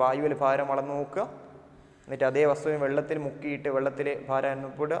വസ്തുവിൻ്റെ വായുവിൽ ഭാരം അളന്നു നോക്കുക, എന്നിട്ട് അതേ വസ്തുവിനെ വെള്ളത്തിൽ മുക്കിയിട്ട് വെള്ളത്തിലെ ഭാരം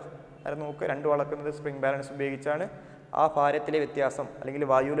അനുഭവപ്പെടുക, അത് നോക്കുക, രണ്ടും അളക്കുന്നത് സ്പ്രിംഗ് ബാലൻസ് ഉപയോഗിച്ചാണ്. ആ ഭാരത്തിലെ വ്യത്യാസം അല്ലെങ്കിൽ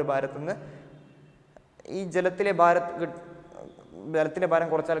വായുവിലെ ഭാരത്തിൽ നിന്ന് ഈ ജലത്തിൻ്റെ ഭാരം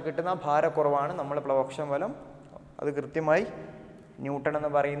കുറച്ചാൽ കിട്ടുന്ന ഭാരക്കുറവാണ് നമ്മൾ പ്ലവക്ഷ ബലം. അത് കൃത്യമായി ന്യൂട്ടൺ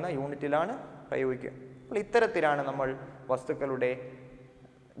എന്ന് പറയുന്ന യൂണിറ്റിലാണ് പ്രയോഗിക്കുക. അപ്പോൾ ഇത്തരത്തിലാണ് നമ്മൾ വസ്തുക്കളുടെ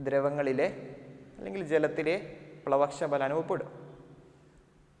ദ്രവങ്ങളിലെ അല്ലെങ്കിൽ ജലത്തിലെ പ്ലവക്ഷ ബലം അനുഭവപ്പെടുക.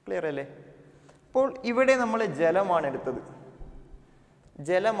 ക്ലിയർ അല്ലേ? അപ്പോൾ ഇവിടെ നമ്മൾ ജലമാണ് എടുത്തത്.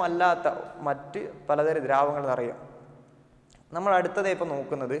 ജലമല്ലാത്ത മറ്റ് പലതരം ദ്രാവകങ്ങൾ അറിയാം. നമ്മൾ അടുത്തത് ഇപ്പോൾ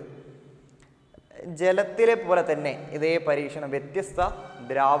നോക്കുന്നത് ജലത്തിലെ പോലെ തന്നെ ഇതേ പരീക്ഷണം വ്യത്യസ്ത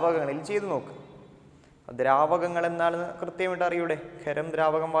ദ്രാവകങ്ങളിൽ ചെയ്തു നോക്കുക. ദ്രാവകങ്ങൾ എന്നാണെന്ന് കൃത്യമായിട്ട് അറിയൂടെ? ഖരം,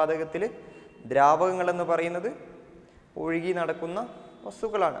 ദ്രാവകം, വാതകത്തിൽ ദ്രാവകങ്ങൾ എന്ന് പറയുന്നത് ഒഴുകി നടക്കുന്ന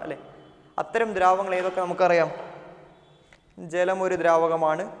വസ്തുക്കളാണ് അല്ലേ? അത്തരം ദ്രാവകങ്ങൾ ഏതൊക്കെ നമുക്കറിയാം? ജലം ഒരു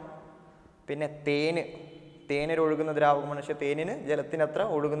ദ്രാവകമാണ്. പിന്നെ തേനൊരു ഒഴുകുന്ന ദ്രാവകമാണ്. പക്ഷേ തേനിന് ജലത്തിനത്ര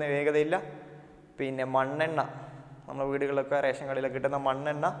ഒഴുകുന്ന വേഗതയില്ല. പിന്നെ മണ്ണെണ്ണ, നമ്മുടെ വീടുകളിലൊക്കെ റേഷൻ കടയിലൊക്കെ കിട്ടുന്ന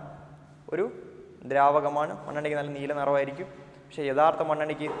മണ്ണെണ്ണ ഒരു ദ്രാവകമാണ്. മണ്ണെണ്ണയ്ക്ക് നല്ല നീല നിറമായിരിക്കും. പക്ഷേ യഥാർത്ഥ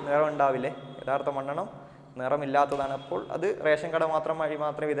മണ്ണെണ്ണയ്ക്ക് നിറം ഉണ്ടാവില്ലേ? യഥാർത്ഥ മണ്ണെണ്ണം നിറമില്ലാത്തതാണ്. അപ്പോൾ അത് റേഷൻ കട മാത്രമായി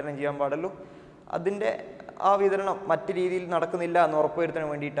മാത്രമേ വിതരണം ചെയ്യാൻ പാടുള്ളൂ. അതിൻ്റെ ആ വിതരണം മറ്റ് രീതിയിൽ നടക്കുന്നില്ല എന്ന് ഉറപ്പുവരുത്താൻ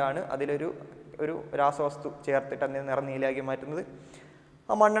വേണ്ടിയിട്ടാണ് ഒരു രാസവസ്തു ചേർത്തിട്ട് അതിന് നിറം നീലയാക്കി മാറ്റുന്നത്.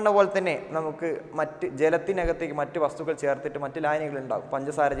 ആ മണ്ണെണ്ണ പോലെ തന്നെ നമുക്ക് മറ്റ് ജലത്തിനകത്തേക്ക് മറ്റ് വസ്തുക്കൾ ചേർത്തിട്ട് മറ്റ് ലായനികൾ ഉണ്ടാകും.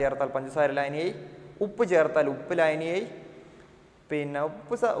 പഞ്ചസാര ചേർത്താൽ പഞ്ചസാര ലായനിയായി, ഉപ്പ് ചേർത്താൽ ഉപ്പ് ലായനിയായി. പിന്നെ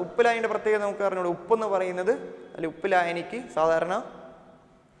ഉപ്പ് ലായനിയുടെ പ്രത്യേകത നമുക്ക് അറിഞ്ഞൂടെ? ഉപ്പെന്ന് പറയുന്നത് അല്ലെങ്കിൽ ഉപ്പ് ലായനിക്ക് സാധാരണ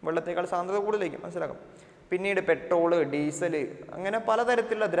വെള്ളത്തേക്കാൾ സാന്ദ്രത കൂടുതലായിരിക്കും, മനസ്സിലാക്കാം. പിന്നീട് പെട്രോള്, ഡീസൽ, അങ്ങനെ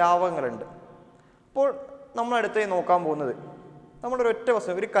പലതരത്തിലുള്ള ദ്രാവകങ്ങളുണ്ട്. അപ്പോൾ നമ്മളടുത്ത് നോക്കാൻ പോകുന്നത് നമ്മളൊരൊറ്റ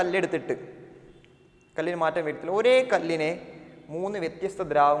വസ്തു, ഒരു കല്ലെടുത്തിട്ട് കല്ലിന് മാറ്റം വരുത്തില്ല. ഒരേ കല്ലിനെ 3 വ്യത്യസ്ത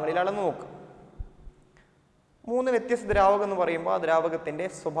ദ്രാവകങ്ങളിൽ അളന്ന് നോക്കുക. 3 വ്യത്യസ്ത ദ്രാവകം എന്ന് പറയുമ്പോൾ ആ ദ്രാവകത്തിൻ്റെ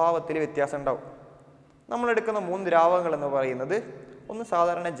സ്വഭാവത്തിൽ വ്യത്യാസം ഉണ്ടാവും. നമ്മളെടുക്കുന്ന 3 ദ്രാവകങ്ങൾ എന്ന് പറയുന്നത് ഒന്ന്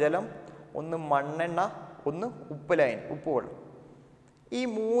സാധാരണ ജലം, ഒന്ന് മണ്ണെണ്ണ, ഒന്ന് ഉപ്പ് ലായനി, ഉപ്പുവെള്ളം. ഈ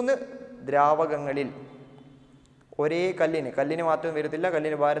 3 ദ്രാവകങ്ങളിൽ ഒരേ കല്ലിന് മാറ്റം വരുത്തില്ല,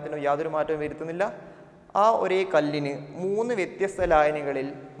 കല്ലിന് ഭാരത്തിന് യാതൊരു മാറ്റവും വരുത്തുന്നില്ല. ആ ഒരേ കല്ലിന് 3 വ്യത്യസ്ത ലായനികളിൽ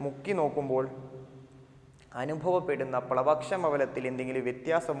മുക്കി നോക്കുമ്പോൾ അനുഭവപ്പെടുന്ന പ്ലവക്ഷമ ബലത്തിൽ എന്തെങ്കിലും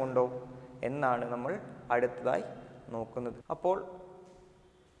വ്യത്യാസമുണ്ടോ എന്നാണ് നമ്മൾ അടുത്തതായി നോക്കുന്നത്. അപ്പോൾ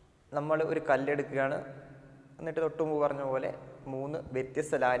നമ്മൾ ഒരു കല്ലെടുക്കുകയാണ്. എന്നിട്ട് തൊട്ടുമുമ്പ് പറഞ്ഞ പോലെ 3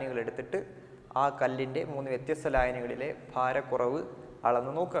 വ്യത്യസ്ത ലായനികൾ എടുത്തിട്ട് ആ കല്ലിൻ്റെ 3 വ്യത്യസ്ത ലായനികളിലെ ഭാരക്കുറവ്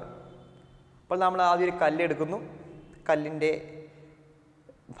അളന്ന് നോക്കുക. അപ്പോൾ നമ്മൾ ആദ്യം ഒരു കല്ലെടുക്കുന്നു. കല്ലിൻ്റെ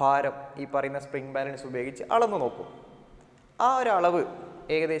ഭാരം ഈ പറയുന്ന സ്പ്രിംഗ് ബാലൻസ് ഉപയോഗിച്ച് അളന്ന് നോക്കും. ആ ഒരു അളവ്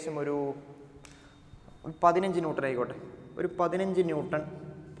ഏകദേശം ഒരു 15 ന്യൂട്ടൺ ആയിക്കോട്ടെ. ഒരു 15 ന്യൂട്ടൺ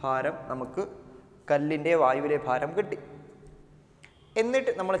ഭാരം നമുക്ക് കല്ലിൻ്റെ വായുവിലെ ഭാരം കിട്ടി.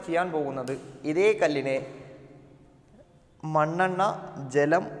 എന്നിട്ട് നമ്മൾ ചെയ്യാൻ പോകുന്നത് ഇതേ കല്ലിനെ മണ്ണെണ്ണ,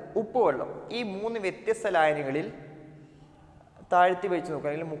 ജലം, ഉപ്പുവെള്ളം ഈ 3 വ്യത്യസ്ത ലായനികളിൽ താഴ്ത്തി വെച്ച് നോക്കുക,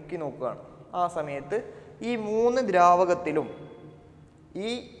 അല്ലെങ്കിൽ മുക്കി നോക്കുകയാണ്. ആ സമയത്ത് ഈ 3 ദ്രാവകത്തിലും ഈ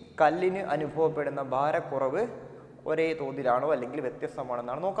കല്ലിന് അനുഭവപ്പെടുന്ന ഭാരക്കുറവ് ഒരേ തോതിലാണോ അല്ലെങ്കിൽ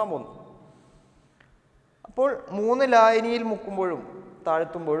വ്യത്യസ്തമാണെന്നാണ് നോക്കാൻ പോകുന്നത്. അപ്പോൾ 3 ലായനിയിൽ മുക്കുമ്പോഴും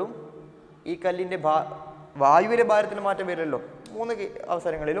താഴ്ത്തുമ്പോഴും ഈ കല്ലിൻ്റെ വായുവിലെ ഭാരത്തിന് മാറ്റം വരില്ലല്ലോ. 3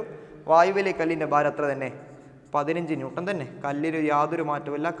 അവസരങ്ങളിലും വായുവിലെ കല്ലിൻ്റെ ഭാരം അത്ര തന്നെ, 15 ന്യൂട്ടൺ തന്നെ. കല്ലിന് യാതൊരു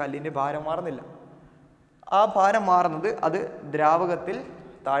മാറ്റമില്ല, കല്ലിൻ്റെ ഭാരം മാറുന്നില്ല. ആ ഭാരം മാറുന്നത് അത് ദ്രാവകത്തിൽ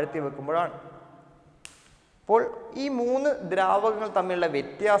താഴ്ത്തി വെക്കുമ്പോഴാണ്. അപ്പോൾ ഈ 3 ദ്രാവകങ്ങൾ തമ്മിലുള്ള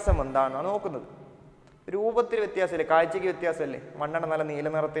വ്യത്യാസം എന്താണെന്നാണ് നോക്കുന്നത്. രൂപത്തിൽ വ്യത്യാസമില്ലേ, കാഴ്ചയ്ക്ക് വ്യത്യാസമല്ലേ? മണ്ണെണ്ണ നല്ല നീല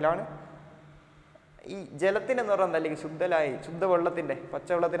നിറത്തിലാണ്. ഈ ജലത്തിൻ്റെ നിറം എന്താ? അല്ലെങ്കിൽ ശുദ്ധവെള്ളത്തിൻ്റെ,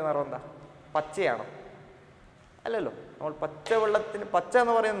 പച്ചവെള്ളത്തിൻ്റെ നിറം എന്താ? പച്ചയാണോ? അല്ലല്ലോ. നമ്മൾ പച്ച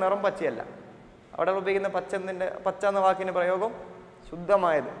എന്ന് പറയുന്ന നിറം പച്ചയല്ല. അവിടെ ഉപയോഗിക്കുന്ന പച്ച എന്ന വാക്കിൻ്റെ പ്രയോഗം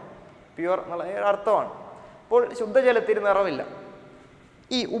ശുദ്ധമായത്, പ്യുവർ എന്നുള്ള അർത്ഥമാണ്. അപ്പോൾ ശുദ്ധജലത്തിന് നിറമില്ല.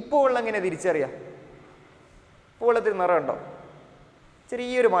 ഈ ഉപ്പുവെള്ളം എങ്ങനെ തിരിച്ചറിയാം? ഉപ്പുവെള്ളത്തിന് നിറമുണ്ടോ?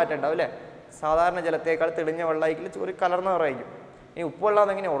 ചെറിയൊരു മാറ്റം ഉണ്ടാവും അല്ലേ? സാധാരണ ജലത്തേക്കാൾ തെളിഞ്ഞ വെള്ളമായിരിക്കും, ഒരു കലർന്ന നിറമായിരിക്കും. ഈ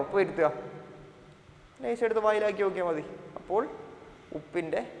ഉപ്പുവെള്ളം എങ്ങനെ ഉറപ്പ് വരുത്തുക? നൈസ് എടുത്ത് വായിലാക്കി നോക്കിയാൽ മതി. അപ്പോൾ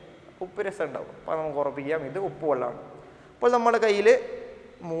ഉപ്പ് രസം ഉണ്ടാവും. അപ്പോൾ നമുക്ക് ഉറപ്പിക്കാം ഇത് ഉപ്പുവെള്ളമാണ്. അപ്പോൾ നമ്മുടെ കയ്യിൽ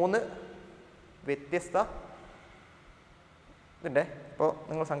 3 വ്യത്യസ്ത ഇതുണ്ട്. അപ്പോൾ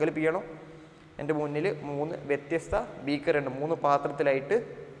നിങ്ങൾ സങ്കല്പിക്കണം, എൻ്റെ മുന്നിൽ 3 വ്യത്യസ്ത ബീക്കറുണ്ട്. 3 പാത്രത്തിലായിട്ട്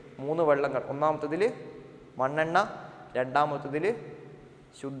 3 വെള്ളങ്ങൾ. ഒന്നാമത്തതിൽ മണ്ണെണ്ണ, രണ്ടാമത്തതിൽ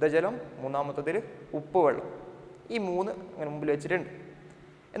ശുദ്ധജലം, മൂന്നാമത്തതിൽ ഉപ്പുവെള്ളം. ഈ 3 അങ്ങനെ മുമ്പിൽ വെച്ചിട്ടുണ്ട്.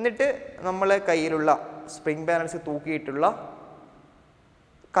 എന്നിട്ട് നമ്മളെ കയ്യിലുള്ള സ്പ്രിംഗ് ബാലൻസ് തൂക്കിയിട്ടുള്ള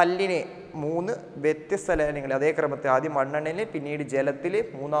കല്ലിനെ 3 വ്യത്യസ്ത ലേയനങ്ങളിൽ അതേ ക്രമത്തിൽ ആദ്യം മണ്ണെണ്ണയിൽ, പിന്നീട് ജലത്തിൽ,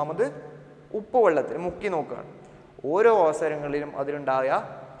 മൂന്നാമത് ഉപ്പുവെള്ളത്തിൽ മുക്കി നോക്കുകയാണ്. ഓരോ അവസരങ്ങളിലും അതിലുണ്ടായ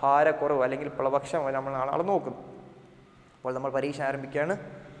ഭാരക്കുറവ് അല്ലെങ്കിൽ പ്ലവക്ഷം നമ്മൾ അളന്ന് നോക്കുന്നു. അപ്പോൾ നമ്മൾ പരീക്ഷ ആരംഭിക്കുകയാണ്.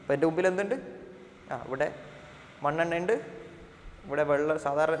 അപ്പോൾ എൻ്റെ മുമ്പിൽ എന്തുണ്ട്? ഇവിടെ മണ്ണെണ്ണ ഉണ്ട്, ഇവിടെ വെള്ളം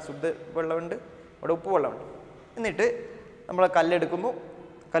സാധാരണ ശുദ്ധ വെള്ളമുണ്ട്, ഇവിടെ ഉപ്പ് വെള്ളമുണ്ട്. എന്നിട്ട് നമ്മൾ കല്ലെടുക്കുന്നു.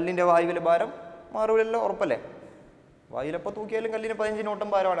 കല്ലിൻ്റെ വായുവിലെ ഭാരം മാറൂലല്ലോ, ഉറപ്പല്ലേ? വായുവിലെപ്പോൾ തൂക്കിയാലും കല്ലിന് 15 ന്യൂട്ടൺ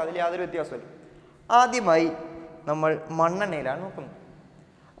ഭാരമാണ്, അതിൽ യാതൊരു വ്യത്യാസമില്ല. ആദ്യമായി നമ്മൾ മണ്ണെണ്ണയിലാണ് നോക്കുന്നത്.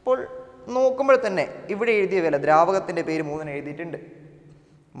 അപ്പോൾ നോക്കുമ്പോൾ തന്നെ ഇവിടെ എഴുതിയ വില ദ്രാവകത്തിൻ്റെ പേര് 3 എഴുതിയിട്ടുണ്ട്: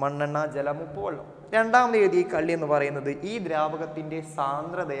 മണ്ണെണ്ണ, ജലം, ഉപ്പ് വെള്ളം. രണ്ടാമത് എഴുതിയ കള്ളി എന്ന് പറയുന്നത് ഈ ദ്രാവകത്തിൻ്റെ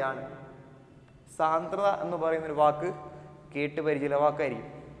സാന്ദ്രതയാണ്. സാന്ദ്രത എന്ന് പറയുന്നൊരു വാക്ക് കേട്ടുപരിചയ വാക്കായിരിക്കും.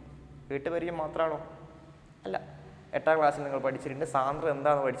 കേട്ടുപരിചയം മാത്രമാണോ? അല്ല. 8ാം ക്ലാസ്സിൽ നിങ്ങൾ പഠിച്ചിട്ടുണ്ട്. സാന്ദ്രത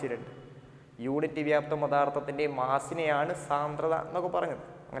എന്താണെന്ന് പഠിച്ചിട്ടുണ്ട്. യൂണിറ്റ് വ്യാപ്ത പദാർത്ഥത്തിൻ്റെ മാസിനെയാണ് സാന്ദ്രത എന്നൊക്കെ പറഞ്ഞത്.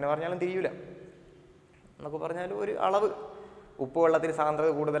 അങ്ങനെ പറഞ്ഞാലും തിരിയൂല. എന്നൊക്കെ പറഞ്ഞാൽ ഒരു അളവ്. ഉപ്പുവെള്ളത്തിൽ സാന്ദ്രത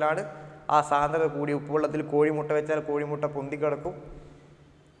കൂടുതലാണ്. ആ സാന്ദ്രത കൂടി ഉപ്പുവെള്ളത്തിൽ കോഴിമുട്ട വെച്ചാൽ കോഴിമുട്ട പൊന്തിക്കിടക്കും.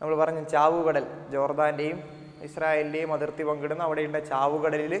 നമ്മൾ പറഞ്ഞു ചാവുകടൽ, ജോർദാൻ്റെയും ഇസ്രായേലിൻ്റെയും അതിർത്തി പങ്കിടുന്ന അവിടെയുള്ള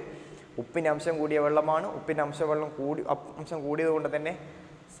ചാവുകടലിൽ ഉപ്പിൻ്റെ അംശം കൂടിയ വെള്ളമാണ്. ഉപ്പിൻ്റെ അംശം കൂടിയത് കൊണ്ട് തന്നെ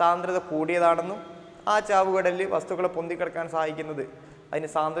സാന്ദ്രത കൂടിയതാണെന്നും ആ ചാവുകടലിൽ വസ്തുക്കളെ പൊന്തിക്കിടക്കാൻ സഹായിക്കുന്നത് അതിന്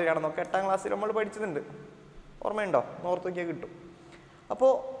സാന്ദ്രതയാണെന്നൊക്കെ 8ാം ക്ലാസ്സിൽ നമ്മൾ പഠിച്ചിട്ടുണ്ട്. ഓർമ്മയുണ്ടോ? ഓർത്ത് നോക്കിയാൽ കിട്ടും.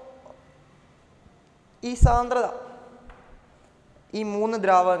 അപ്പോൾ ഈ സാന്ദ്രത ഈ 3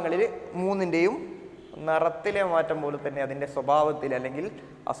 ദ്രാവകങ്ങളിൽ 3ൻ്റെയും നിറത്തിലെ മാറ്റം പോലെ തന്നെ അതിൻ്റെ സ്വഭാവത്തിൽ അല്ലെങ്കിൽ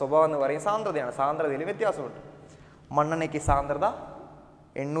ആ സ്വഭാവം എന്ന് പറയും സാന്ദ്രതയാണ്. സാന്ദ്രതയിൽ വ്യത്യാസമുണ്ട്. മണ്ണെണ്ണയ്ക്ക് സാന്ദ്രത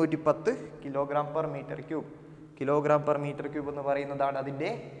 810 kg/m³. kg/m³ എന്ന് പറയുന്നതാണ് അതിൻ്റെ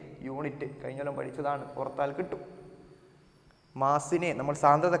യൂണിറ്റ്. കഴിഞ്ഞാലും പഠിച്ചതാണ്, പുറത്താൽ കിട്ടും. മാസിനെ നമ്മൾ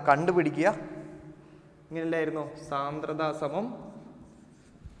സാന്ദ്രത കണ്ടുപിടിക്കുക. ഇങ്ങനെയല്ലായിരുന്നു? സാന്ദ്രത സമം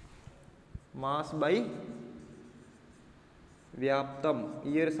മാസ് ബൈ വ്യാപ്തം.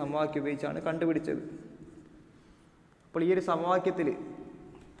 ഈ ഒരു സമവാക്യം ഉപയോഗിച്ചാണ് കണ്ടുപിടിച്ചത്. അപ്പോൾ ഈ ഒരു സമവാക്യത്തിൽ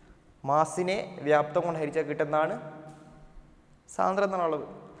മാസിനെ വ്യാപ്തം കൊണ്ട് ഹരിച്ചാൽ കിട്ടുന്നതാണ് സാന്ദ്രത എന്നുള്ള അളവ്.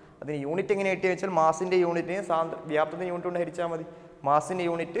 അതിന് യൂണിറ്റ് എങ്ങനെ കിട്ടിയെന്ന് വെച്ചാൽ മാസിൻ്റെ യൂണിറ്റിനെ വ്യാപ്തത്തിൻ്റെ യൂണിറ്റ് കൊണ്ട് ഹരിച്ചാൽ മതി. മാസിൻ്റെ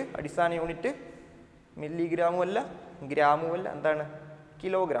യൂണിറ്റ് അടിസ്ഥാന യൂണിറ്റ് മില്ലിഗ്രാമും അല്ല ഗ്രാമും അല്ല, എന്താണ്?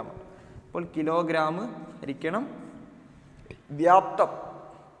 കിലോഗ്രാം. അപ്പോൾ കിലോഗ്രാം ഹരിക്കണം വ്യാപ്തം.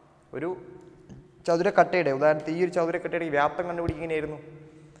 ഒരു ചതുരക്കട്ടയുടെ ഉദാഹരണത്തിൽ ഈ ഒരു ചതുരക്കട്ടയുടെ വ്യാപ്തം കണ്ടുപിടിക്കുന്നതായിരുന്നു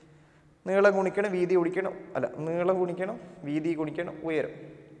നീളം ഗുണിക്കണം വീതി ഗുണിക്കണം നീളം ഗുണിക്കണം വീതി ഗുണിക്കണം ഉയരം.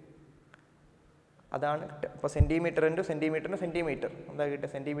 അതാണ് ഇപ്പോൾ സെൻറ്റിമീറ്റർ ഇൻറ്റു സെൻറ്റിമീറ്ററിന് സെൻറ്റിമീറ്റർ എന്താ കിട്ടുക?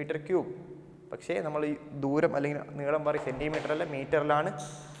 Centimetre cube. പക്ഷേ നമ്മൾ ഈ ദൂരം അല്ലെങ്കിൽ നീളം പറയും സെൻറ്റിമീറ്റർ അല്ല മീറ്ററിലാണ്.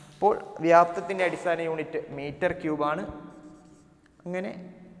 അപ്പോൾ വ്യാപ്തത്തിൻ്റെ അടിസ്ഥാന യൂണിറ്റ് മീറ്റർ ക്യൂബാണ്. അങ്ങനെ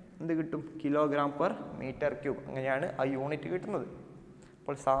എന്ത് കിട്ടും? kg/m³. അങ്ങനെയാണ് ആ യൂണിറ്റ് കിട്ടുന്നത്.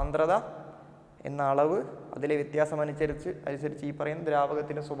 അപ്പോൾ സാന്ദ്രത എന്ന അളവ് അതിലെ വ്യത്യാസം അനുസരിച്ച് ഈ പറയുന്ന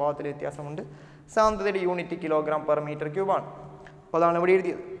ദ്രാവകത്തിൻ്റെ സ്വഭാവത്തിലെ വ്യത്യാസമുണ്ട്. സാന്ദ്രതയുടെ യൂണിറ്റ് kg/m³. അപ്പോൾ അതാണ് ഇവിടെ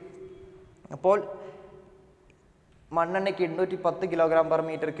എഴുതിയത്. അപ്പോൾ മണ്ണെണ്ണയ്ക്ക് 810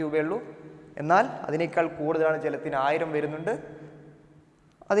 kg/m³ ഉള്ളൂ. എന്നാൽ അതിനേക്കാൾ കൂടുതലാണ് ജലത്തിന് 1000 വരുന്നുണ്ട്.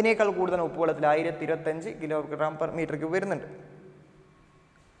 അതിനേക്കാൾ കൂടുതൽ ഉപ്പുവെള്ളത്തിൽ 1025 kg/m³ വരുന്നുണ്ട്.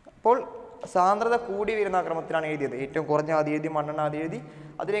 അപ്പോൾ സാന്ദ്രത കൂടി വരുന്ന ക്രമത്തിലാണ് എഴുതിയത്. ഏറ്റവും കുറഞ്ഞ ആദ്യം എഴുതി, മണ്ണെണ്ണ ആദ്യം എഴുതി,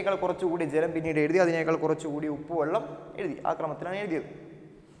 അതിനേക്കാൾ കുറച്ചുകൂടി ജലം പിന്നീട് എഴുതി, അതിനേക്കാൾ കുറച്ചുകൂടി ഉപ്പുവെള്ളം എഴുതി. ആ ക്രമത്തിലാണ് എഴുതിയത്.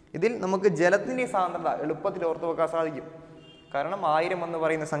 ഇതിൽ നമുക്ക് ജലത്തിൻ്റെ സാന്ദ്രത എളുപ്പത്തിൽ ഓർത്തു വെക്കാൻ സാധിക്കും. കാരണം 1000 എന്ന്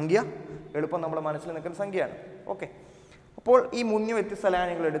പറയുന്ന സംഖ്യ എളുപ്പം നമ്മുടെ മനസ്സിൽ നിൽക്കുന്ന സംഖ്യയാണ്. ഓക്കെ. അപ്പോൾ ഈ 3 വ്യത്യസ്ത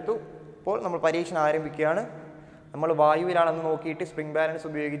ലേയനങ്ങൾ എടുത്തു. അപ്പോൾ നമ്മൾ പരീക്ഷണം ആരംഭിക്കുകയാണ്. നമ്മൾ വായുവിലാണെന്ന് നോക്കിയിട്ട് സ്പ്രിംഗ് ബാലൻസ്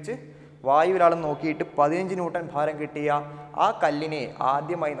ഉപയോഗിച്ച് വായുവിലാണെന്ന് നോക്കിയിട്ട് 15 ന്യൂട്ടൺ ഭാരം കിട്ടിയ ആ കല്ലിനെ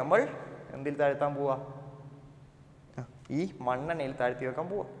ആദ്യമായി നമ്മൾ എന്തിൽ താഴ്ത്താൻ പോവുക? ഈ മണ്ണെണ്ണയിൽ താഴ്ത്തി വെക്കാൻ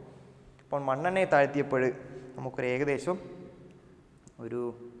പോവുക. അപ്പോൾ മണ്ണെണ്ണയെ താഴ്ത്തിയപ്പോൾ നമുക്കൊരു ഏകദേശം ഒരു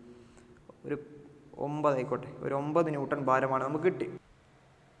 9 ആയിക്കോട്ടെ, ഒരു 9 ന്യൂട്ടൺ ഭാരമാണ് നമുക്ക് കിട്ടി.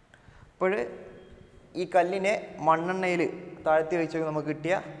 അപ്പോൾ ഈ കല്ലിനെ മണ്ണെണ്ണയിൽ താഴ്ത്തി വെച്ച് നമുക്ക്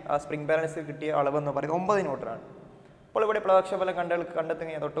കിട്ടിയ ആ സ്പ്രിംഗ് ബാലൻസ് കിട്ടിയ അളവെന്ന് പറയുന്നത് 9 ന്യൂട്ടനാണ്. അപ്പോൾ ഇവിടെ പ്ലവക്ഷഫലം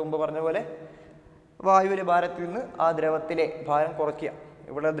കണ്ടെത്തുക തൊട്ട് മുമ്പ് പറഞ്ഞ പോലെ വായുവിലെ ഭാരത്തിൽ നിന്ന് ആ ദ്രവത്തിലെ ഭാരം കുറയ്ക്കുക.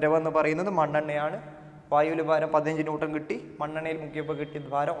 ഇവിടെ ദ്രവം എന്ന് പറയുന്നത് മണ്ണെണ്ണയാണ്. വായുവിലെ ഭാരം 15 ന്യൂട്ടൺ കിട്ടി, മണ്ണെണ്ണയിൽ മുക്കിയപ്പോൾ കിട്ടിയ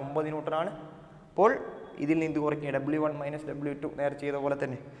ഭാരം 9 ന്യൂട്ടനാണ്. അപ്പോൾ ഇതിൽ നിന്ന് കുറയ്ക്കുക W1 - W2 നേരെ ചെയ്ത പോലെ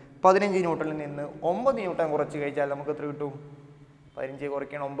തന്നെ 15 ന്യൂട്ടണിൽ നിന്ന് 9 ന്യൂട്ടൺ കുറച്ച് കഴിച്ചാൽ നമുക്ക് എത്ര കിട്ടും? 15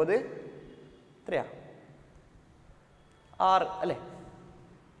 കുറയ്ക്കണം 9 എത്രയാ? 6 അല്ലേ?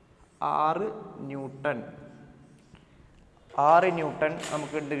 6 ന്യൂട്ടൺ. 6 ന്യൂട്ടൺ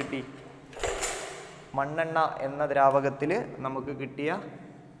നമുക്ക് എന്ത് കിട്ടി? മണ്ണെണ്ണ എന്ന ദ്രാവകത്തിൽ നമുക്ക് കിട്ടിയ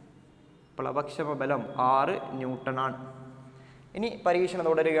പ്ലവക്ഷമ ബലം 6 ന്യൂട്ടണാണ്. ഇനി പരീക്ഷണം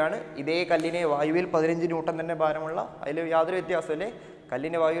തുടരുകയാണ്. ഇതേ കല്ലിനെ വായുവിൽ 15 ന്യൂട്ടൺ തന്നെ ഭാരമുള്ള, അതിൽ യാതൊരു വ്യത്യാസമില്ലേ,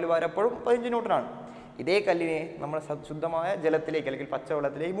 കല്ലിൻ്റെ വായുവിൽ ഭാരം എപ്പോഴും 15 ന്യൂട്ടനാണ്. ഇതേ കല്ലിനെ നമ്മൾ ശുദ്ധമായ ജലത്തിലേക്ക് അല്ലെങ്കിൽ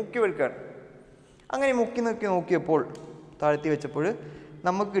പച്ചവെള്ളത്തിലേക്ക് മുക്കി വെക്കുകയാണ്. അങ്ങനെ മുക്കി നോക്കിയപ്പോൾ താഴ്ത്തി വെച്ചപ്പോൾ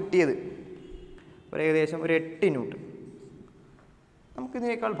നമുക്ക് കിട്ടിയത് ഏകദേശം ഒരു 8 ന്യൂട്ടൺ.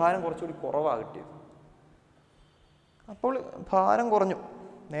 നമുക്കിതിനേക്കാൾ ഭാരം കുറച്ചുകൂടി കുറവാണ് കിട്ടിയത്. അപ്പോൾ ഭാരം കുറഞ്ഞു.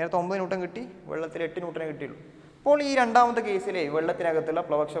 നേരത്തെ 9 ന്യൂട്ടൺ കിട്ടി, വെള്ളത്തിൽ 8 ന്യൂട്ടനെ കിട്ടിയുള്ളൂ. അപ്പോൾ ഈ രണ്ടാമത്തെ കേസിലെ വെള്ളത്തിനകത്തുള്ള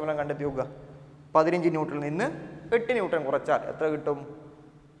പ്ലവക്ഷബലം കണ്ടെത്തി നോക്കുക. 15 ന്യൂട്ടണിൽ നിന്ന് 8 ന്യൂട്ടൺ കുറച്ചാൽ എത്ര കിട്ടും?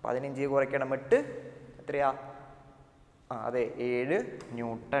 15 കുറയ്ക്കണം 8 എത്രയാ? അതെ 7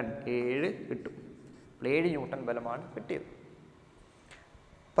 ന്യൂട്ടൺ. 7 കിട്ടും. 7 ന്യൂട്ടൺ ബലമാണ് കിട്ടിയത്.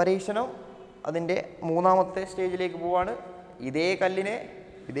 പരീക്ഷണം അതിൻ്റെ മൂന്നാമത്തെ സ്റ്റേജിലേക്ക് പോവാണ്. ഇതേ കല്ലിനെ,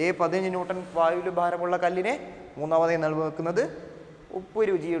 ഇതേ 15 ന്യൂട്ടൺ വായുവിൽ ഭാരമുള്ള കല്ലിനെ മൂന്നാമതായി വെക്കുന്നത് ഉപ്പ്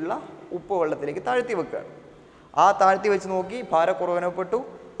രുചിയുള്ള ഉപ്പ് വെള്ളത്തിലേക്ക് താഴ്ത്തി വെക്കുകയാണ്. ആ താഴ്ത്തി വെച്ച് നോക്കി ഭാരക്കുറവ് അനുഭവപ്പെട്ടു.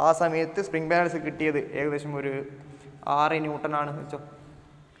 ആ സമയത്ത് സ്പ്രിംഗ് ബാലൻസ് കിട്ടിയത് ഏകദേശം ഒരു 6 ന്യൂട്ടൺ ആണ് വെച്ചോ.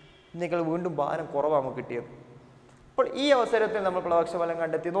 ഇതിനേക്കാൾ വീണ്ടും ഭാരം കുറവാണ് നമുക്ക് കിട്ടിയത്. അപ്പോൾ ഈ അവസരത്തിൽ നമ്മൾ പ്ലവക്ഷബലം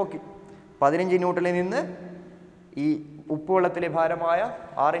കണ്ടെത്തി നോക്കി. 15 ന്യൂട്ടണിൽ നിന്ന് ഈ ഉപ്പ് വെള്ളത്തിലെ ഭാരമായ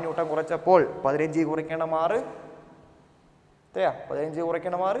 6 ന്യൂട്ടൺ കുറച്ചപ്പോൾ 15 കുറയ്ക്കണം 6 എത്രയാ? 15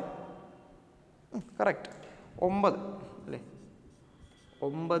 കുറയ്ക്കണം 6 കറക്റ്റ് 9 അല്ലേ?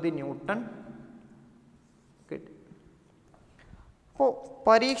 9 ന്യൂട്ടൺ കിട്ടി. അപ്പോൾ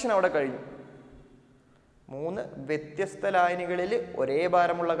പരീക്ഷണം അവിടെ കഴിഞ്ഞു. 3 വ്യത്യസ്ത ലായനികളിൽ ഒരേ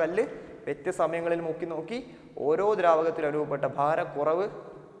ഭാരമുള്ള കല്ല് വ്യത്യസ്ത സമയങ്ങളിൽ മുക്കി നോക്കി ഓരോ ദ്രാവകത്തിൽ അനുഭവപ്പെട്ട ഭാരക്കുറവ്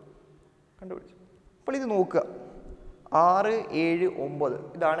കണ്ടുപിടിച്ചു. അപ്പോൾ ഇത് നോക്കുക. 6, 7, 9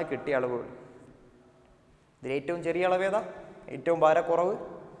 ഇതാണ് കിട്ടിയ അളവുകൾ. ഇതിൽ ഏറ്റവും ചെറിയ അളവ് ഏതാ? ഏറ്റവും ഭാരക്കുറവ്,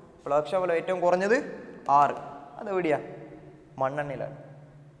 പ്ലവക്ഷബലം ഏറ്റവും കുറഞ്ഞത് 6. അതെവിടെയാ? മണ്ണെണ്ണയിലാണ്.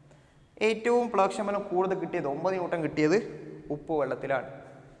 ഏറ്റവും പ്ലവക്ഷബലം കൂടുതൽ കിട്ടിയത് 9 ന്യൂട്ടൺ കിട്ടിയത് ഉപ്പ് വെള്ളത്തിലാണ്.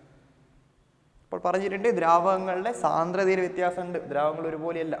 അപ്പോൾ പറഞ്ഞിട്ടുണ്ട് ദ്രാവകങ്ങളുടെ സാന്ദ്രതയിൽ വ്യത്യാസമുണ്ട്. ദ്രാവകങ്ങൾ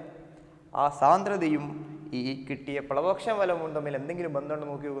ഒരുപോലെയല്ല. ആ സാന്ദ്രതയും ഈ കിട്ടിയ പ്ലവക്ഷബലവും തമ്മിൽ എന്തെങ്കിലും ബന്ധമുണ്ടോ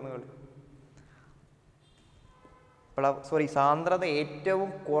നോക്കി നോക്കുന്നത്? സാന്ദ്രത ഏറ്റവും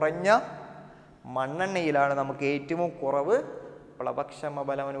കുറഞ്ഞ മണ്ണെണ്ണയിലാണ് നമുക്ക് ഏറ്റവും കുറവ് പ്ലവക്ഷമ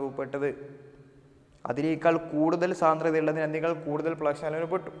ബലം അനുഭവപ്പെട്ടത്. അതിനേക്കാൾ കൂടുതൽ സാന്ദ്രതയുള്ളതിന് എന്തെങ്കിലും കൂടുതൽ പ്ലവക്ഷബലം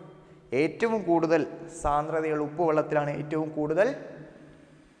അനുഭവപ്പെട്ടു. ഏറ്റവും കൂടുതൽ സാന്ദ്രതയുള്ള ഉപ്പ് വെള്ളത്തിലാണ് ഏറ്റവും കൂടുതൽ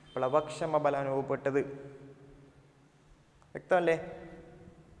പ്ലവക്ഷമ ബലം അനുഭവപ്പെട്ടത്. വ്യക്തമല്ലേ?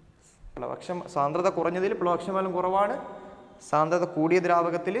 സാന്ദ്രത കുറഞ്ഞതിൽ പ്ലവക്ഷബലം കുറവാണ്, സാന്ദ്രത കൂടിയ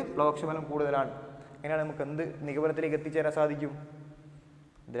ദ്രാവകത്തിൽ പ്ലവക്ഷബലം കൂടുതലാണ്. അങ്ങനെയാണ് നമുക്ക് എന്ത് നിഗമനത്തിലേക്ക് എത്തിച്ചേരാൻ സാധിക്കും?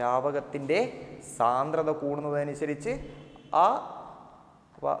 ദ്രാവകത്തിൻ്റെ സാന്ദ്രത കൂടുന്നതനുസരിച്ച് ആ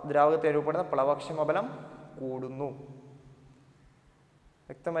ദ്രാവകത്തിൽ അനുഭവപ്പെടുന്ന പ്ലവക്ഷമ ബലം കൂടുന്നു.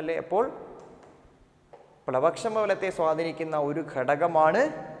 വ്യക്തമല്ലേ? അപ്പോൾ പ്ലവക്ഷമ ബലത്തെ സ്വാധീനിക്കുന്ന ഒരു ഘടകമാണ്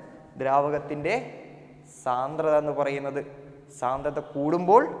ദ്രാവകത്തിൻ്റെ സാന്ദ്രത എന്ന് പറയുന്നത്. സാന്ദ്രത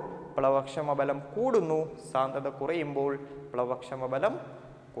കൂടുമ്പോൾ പ്ലവക്ഷമ ബലം കൂടുന്നു, സാന്ദ്രത കുറയുമ്പോൾ പ്ലവക്ഷമ ബലം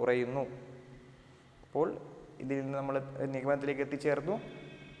കുറയുന്നു. അപ്പോൾ ഇതിൽ നിന്ന് നമ്മൾ നിഗമനത്തിലേക്ക് എത്തിച്ചേർന്നു.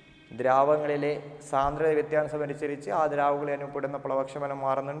 ദ്രാവകങ്ങളിലെ സാന്ദ്രത വ്യത്യാസം അനുസരിച്ച് ആ ദ്രാവകങ്ങളിൽ അനുഭവപ്പെടുന്ന പ്ലവക്ഷബലം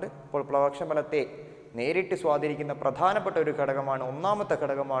മാറുന്നുണ്ട്. അപ്പോൾ പ്ലവക്ഷബലത്തെ നേരിട്ട് സ്വാധീനിക്കുന്ന പ്രധാനപ്പെട്ട ഒരു ഘടകമാണ്, ഒന്നാമത്തെ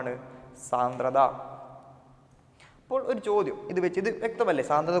ഘടകമാണ് സാന്ദ്രത. അപ്പോൾ ഒരു ചോദ്യം ഇത് വെച്ച്, ഇത് വ്യക്തമല്ലേ?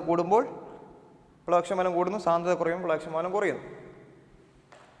 സാന്ദ്രത കൂടുമ്പോൾ പ്ലവക്ഷബലം കൂടുന്നു, സാന്ദ്രത കുറയുമ്പോൾ പ്ലവക്ഷബലം കുറയുന്നു.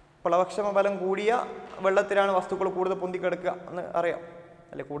 പ്ലവക്ഷമ ബലം കൂടിയ വെള്ളത്തിലാണ് വസ്തുക്കൾ കൂടുതൽ പൊന്തിക്കിടക്കുക എന്ന് അറിയാം,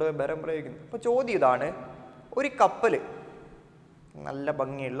 അല്ലെ? കൂടുതൽ ബലം പ്രയോഗിക്കുന്നു. അപ്പോൾ ചോദ്യം ഇതാണ്, ഒരു കപ്പൽ നല്ല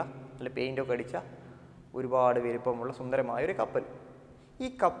ഭംഗിയുള്ള നല്ല പെയിൻ്റൊക്കെ അടിച്ച ഒരുപാട് വലുപ്പമുള്ള സുന്ദരമായ ഒരു കപ്പൽ. ഈ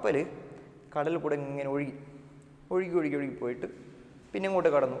കപ്പൽ കടലിൽ കൂടെ ഇങ്ങനെ ഒഴുകി ഒഴുകി ഒഴുകി ഒഴുകി പോയിട്ട് പിന്നെ ഇങ്ങോട്ട്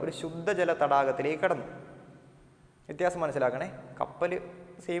കടന്നു, ഒരു ശുദ്ധജല തടാകത്തിലേക്ക് കടന്നു. വ്യത്യാസം മനസ്സിലാക്കണേ. കപ്പൽ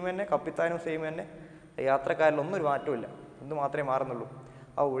സെയിം തന്നെ, കപ്പിത്താനും സെയിം തന്നെ, യാത്രക്കാരിലൊന്നും ഒരു മാറ്റമില്ല, ഒന്ന് മാത്രമേ മാറുന്നുള്ളൂ.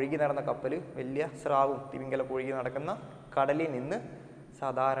 ആ ഒഴുകി നടന്ന കപ്പൽ വലിയ സ്രാവും തിമിംഗലൊക്കെ ഒഴുകി നടക്കുന്ന കടലിൽ നിന്ന്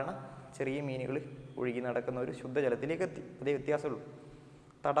സാധാരണ ചെറിയ മീനുകൾ ഒഴുകി നടക്കുന്ന ഒരു ശുദ്ധജലത്തിലേക്ക് എത്തി. അതേ വ്യത്യാസമുള്ളൂ.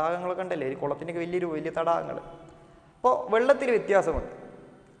 തടാകങ്ങളൊക്കെ ഉണ്ടല്ലേ, ഒരു കുളത്തിൻ്റെയൊക്കെ വലിയ തടാകങ്ങൾ. അപ്പോൾ വെള്ളത്തിൽ വ്യത്യാസമുണ്ട്.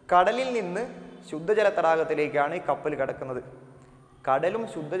 കടലിൽ നിന്ന് ശുദ്ധജല തടാകത്തിലേക്കാണ് ഈ കപ്പൽ കിടക്കുന്നത്. കടലും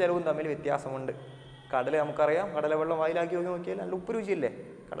ശുദ്ധജലവും തമ്മിൽ വ്യത്യാസമുണ്ട്. കടൽ നമുക്കറിയാം, കടലെ വെള്ളം വായിലാക്കി നോക്കിയാൽ നല്ല ഉപ്പ് രുചിയല്ലേ?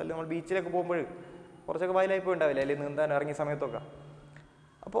 കടലിൽ നമ്മൾ ബീച്ചിലൊക്കെ പോകുമ്പോൾ കുറച്ചൊക്കെ വായിലായി പോയിണ്ടാവില്ലേ, അല്ലെങ്കിൽ നീന്താൻ ഇറങ്ങിയ സമയത്തൊക്കെ.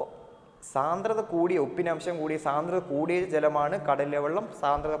 അപ്പോൾ സാന്ദ്രത കൂടിയ, ഉപ്പിനംശം കൂടിയ, സാന്ദ്രത കൂടിയ ജലമാണ് കടലിലെ വെള്ളം,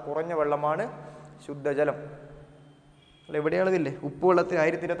 സാന്ദ്രത കുറഞ്ഞ വെള്ളമാണ് ശുദ്ധജലം. അല്ല, എവിടെ അളവില്ലേ? ഉപ്പ് വെള്ളത്തിന്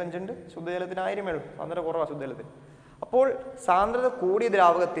 1025 ഉണ്ട്, ശുദ്ധജലത്തിന് 1000 വേണം, സാന്ദ്രത കുറവാണ് ശുദ്ധജലത്തിന്. അപ്പോൾ സാന്ദ്രത കൂടിയ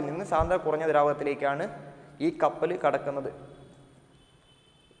ദ്രാവകത്തിൽ നിന്ന് സാന്ദ്രത കുറഞ്ഞ ദ്രാവകത്തിലേക്കാണ് ഈ കപ്പൽ കടക്കുന്നത്.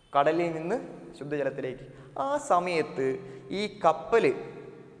 കടലിൽ നിന്ന് ശുദ്ധജലത്തിലേക്ക്. ആ സമയത്ത് ഈ കപ്പൽ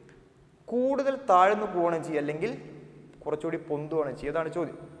കൂടുതൽ താഴ്ന്നു പോവുകയാണ് ചെയ്യുക, അല്ലെങ്കിൽ കുറച്ചുകൂടി പൊന്തുകയാണ് ചെയ്യുക? അതാണ്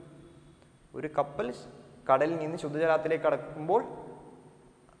ചോദ്യം. ഒരു കപ്പൽ കടലിൽ നിന്ന് ശുദ്ധജലത്തിലേക്ക് കടക്കുമ്പോൾ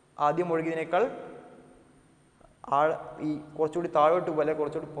ആദ്യം ഒഴുകിയതിനേക്കാൾ ഈ കുറച്ചുകൂടി താഴോട്ട് പോകും, അല്ലെങ്കിൽ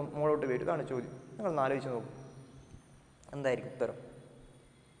കുറച്ചുകൂടി മുകളോട്ട് വരും? ഇതാണ് ചോദ്യം. നിങ്ങളൊന്ന് ആലോചിച്ച് നോക്കും, എന്തായിരിക്കും ഉത്തരം?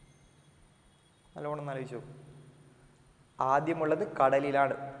 നല്ലോണം ആലോചിച്ച് നോക്കും. ആദ്യമുള്ളത്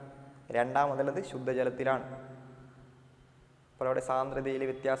കടലിലാണ്, രണ്ടാമതുള്ളത് ശുദ്ധജലത്തിലാണ്. അപ്പോൾ അവിടെ സാന്ദ്രതയിൽ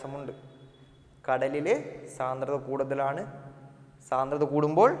വ്യത്യാസമുണ്ട്. കടലിൽ സാന്ദ്രത കൂടുതലാണ്. സാന്ദ്രത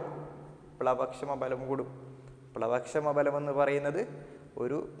കൂടുമ്പോൾ പ്ലവക്ഷമ ബലം കൂടും. പ്ലവക്ഷമ ബലം എന്ന് പറയുന്നത്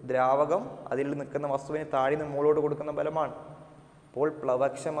ഒരു ദ്രാവകം അതിൽ നിൽക്കുന്ന വസ്തുവിന് താഴെ നിന്ന് മുകളോട്ട് കൊടുക്കുന്ന ബലമാണ്. അപ്പോൾ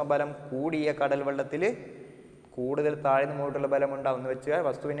പ്ലവക്ഷമ ബലം കൂടിയ കടൽ വെള്ളത്തിൽ കൂടുതൽ താഴെ നിന്ന് മുകളോട്ടുള്ള ബലം ഉണ്ടാവും എന്ന് വെച്ചാൽ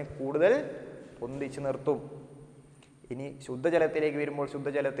വസ്തുവിനെ കൂടുതൽ പൊന്തിച്ച് നിർത്തും. ഇനി ശുദ്ധജലത്തിലേക്ക് വരുമ്പോൾ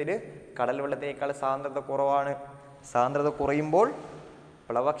ശുദ്ധജലത്തിൽ കടൽ വെള്ളത്തിനേക്കാൾ സാന്ദ്രത കുറവാണ്. സാന്ദ്രത കുറയുമ്പോൾ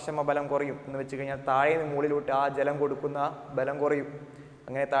പ്ലവക്ഷമ ബലം കുറയും എന്ന് വെച്ച് കഴിഞ്ഞാൽ താഴെ നിന്ന് മുകളിലോട്ട് ആ ജലം കൊടുക്കുന്ന ബലം കുറയും.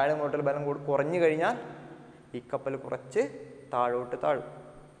 അങ്ങനെ താഴെ മുകളിലോട്ടുള്ള ബലം കുറഞ്ഞു കഴിഞ്ഞാൽ ഈ കപ്പൽ കുറച്ച് താഴോട്ട് താഴും.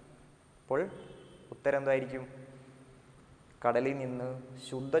 അപ്പോൾ ഉത്തരം എന്തായിരിക്കും? കടലിൽ നിന്ന്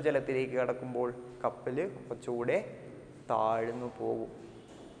ശുദ്ധജലത്തിലേക്ക് കടക്കുമ്പോൾ കപ്പൽ കുറച്ചുകൂടെ താഴ്ന്നു പോകും.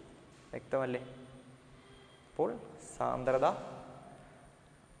 വ്യക്തമല്ലേ? അപ്പോൾ സാന്ദ്രത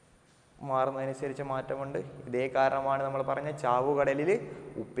മാറുന്നതനുസരിച്ച് മാറ്റമുണ്ട്. ഇതേ കാരണമാണ് നമ്മൾ പറഞ്ഞ ചാവുകടലിൽ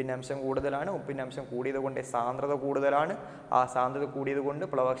ഉപ്പിൻ്റെ അംശം കൂടുതലാണ്. ഉപ്പിൻ്റെ അംശം കൂടിയത് കൊണ്ട് സാന്ദ്രത കൂടുതലാണ്. ആ സാന്ദ്രത കൂടിയത് കൊണ്ട്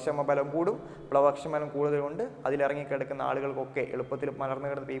പ്ലവക്ഷമ ബലം കൂടും. പ്ലവക്ഷമ ബലം കൂടുതൽ കൊണ്ട് അതിലിറങ്ങി കിടക്കുന്ന ആളുകൾക്കൊക്കെ എളുപ്പത്തിൽ മലർന്നു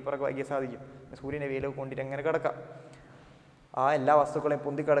കിടന്ന് പേപ്പറൊക്കെ വായിക്കാൻ സാധിക്കും. സൂര്യനെ വെയിലൊക്കെ കൊണ്ടിട്ട് എങ്ങനെ കിടക്കാം? ആ എല്ലാ വസ്തുക്കളെയും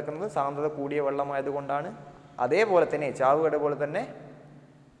പൊന്തി കിടക്കുന്നത് സാന്ദ്രത കൂടിയ വെള്ളമായതുകൊണ്ടാണ്. അതേപോലെ തന്നെ ചാവുകടൽ പോലെ തന്നെ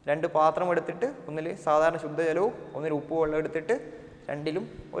രണ്ട് പാത്രം എടുത്തിട്ട് ഒന്നിൽ സാധാരണ ശുദ്ധജലവും ഒന്നിൽ ഉപ്പ് വെള്ളം എടുത്തിട്ട് രണ്ടിലും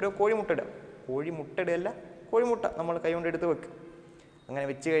ഓരോ കോഴിമുട്ട ഇടുക. കോഴിമുട്ട കോഴിമുട്ട നമ്മൾ കൈകൊണ്ട് എടുത്ത് വെക്കുക. അങ്ങനെ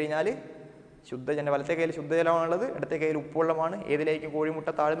വെച്ച് കഴിഞ്ഞാൽ ശുദ്ധജലം വലത്തെ കയ്യിൽ ശുദ്ധജലമാണുള്ളത്, ഇടത്തെ കയ്യിൽ ഉപ്പുവെള്ളമാണ്. ഏതിലേക്കും കോഴിമുട്ട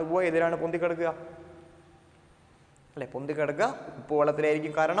താഴ്ന്നു പോവുക, ഏതിലാണ് പൊന്തിക്കിടക്കുക? അല്ലെ, പൊന്തിക്കിടക്കുക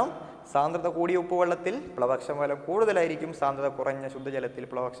ഉപ്പുവെള്ളത്തിലായിരിക്കും. കാരണം സാന്ദ്രത കൂടിയ ഉപ്പുവെള്ളത്തിൽ പ്ലവക്ഷമ ബലം കൂടുതലായിരിക്കും. സാന്ദ്രത കുറഞ്ഞ ശുദ്ധജലത്തിൽ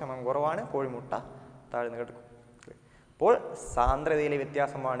പ്ലവക്ഷമം കുറവാണ്. കോഴിമുട്ട താഴ്ന്നു കിടക്കും. അപ്പോൾ സാന്ദ്രതയിലെ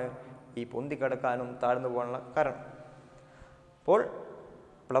വ്യത്യാസമാണ് ഈ പൊന്തിക്കിടക്കാനും താഴ്ന്നു പോകാനുള്ള കാരണം. അപ്പോൾ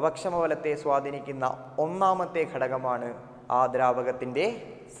പ്ലവക്ഷമ ബലത്തെ സ്വാധീനിക്കുന്ന ഒന്നാമത്തെ ഘടകമാണ് ആ ദ്രാവകത്തിൻ്റെ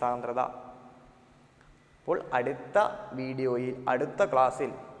സാന്ദ്രത. അപ്പോൾ അടുത്ത വീഡിയോയിൽ, അടുത്ത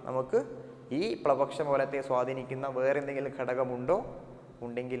ക്ലാസ്സിൽ നമുക്ക് ഈ പ്ലവക്ഷമ ബലത്തെ സ്വാധീനിക്കുന്ന വേറെ എന്തെങ്കിലും ഘടകമുണ്ടോ,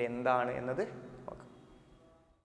 ഉണ്ടെങ്കിൽ എന്താണ് എന്നത്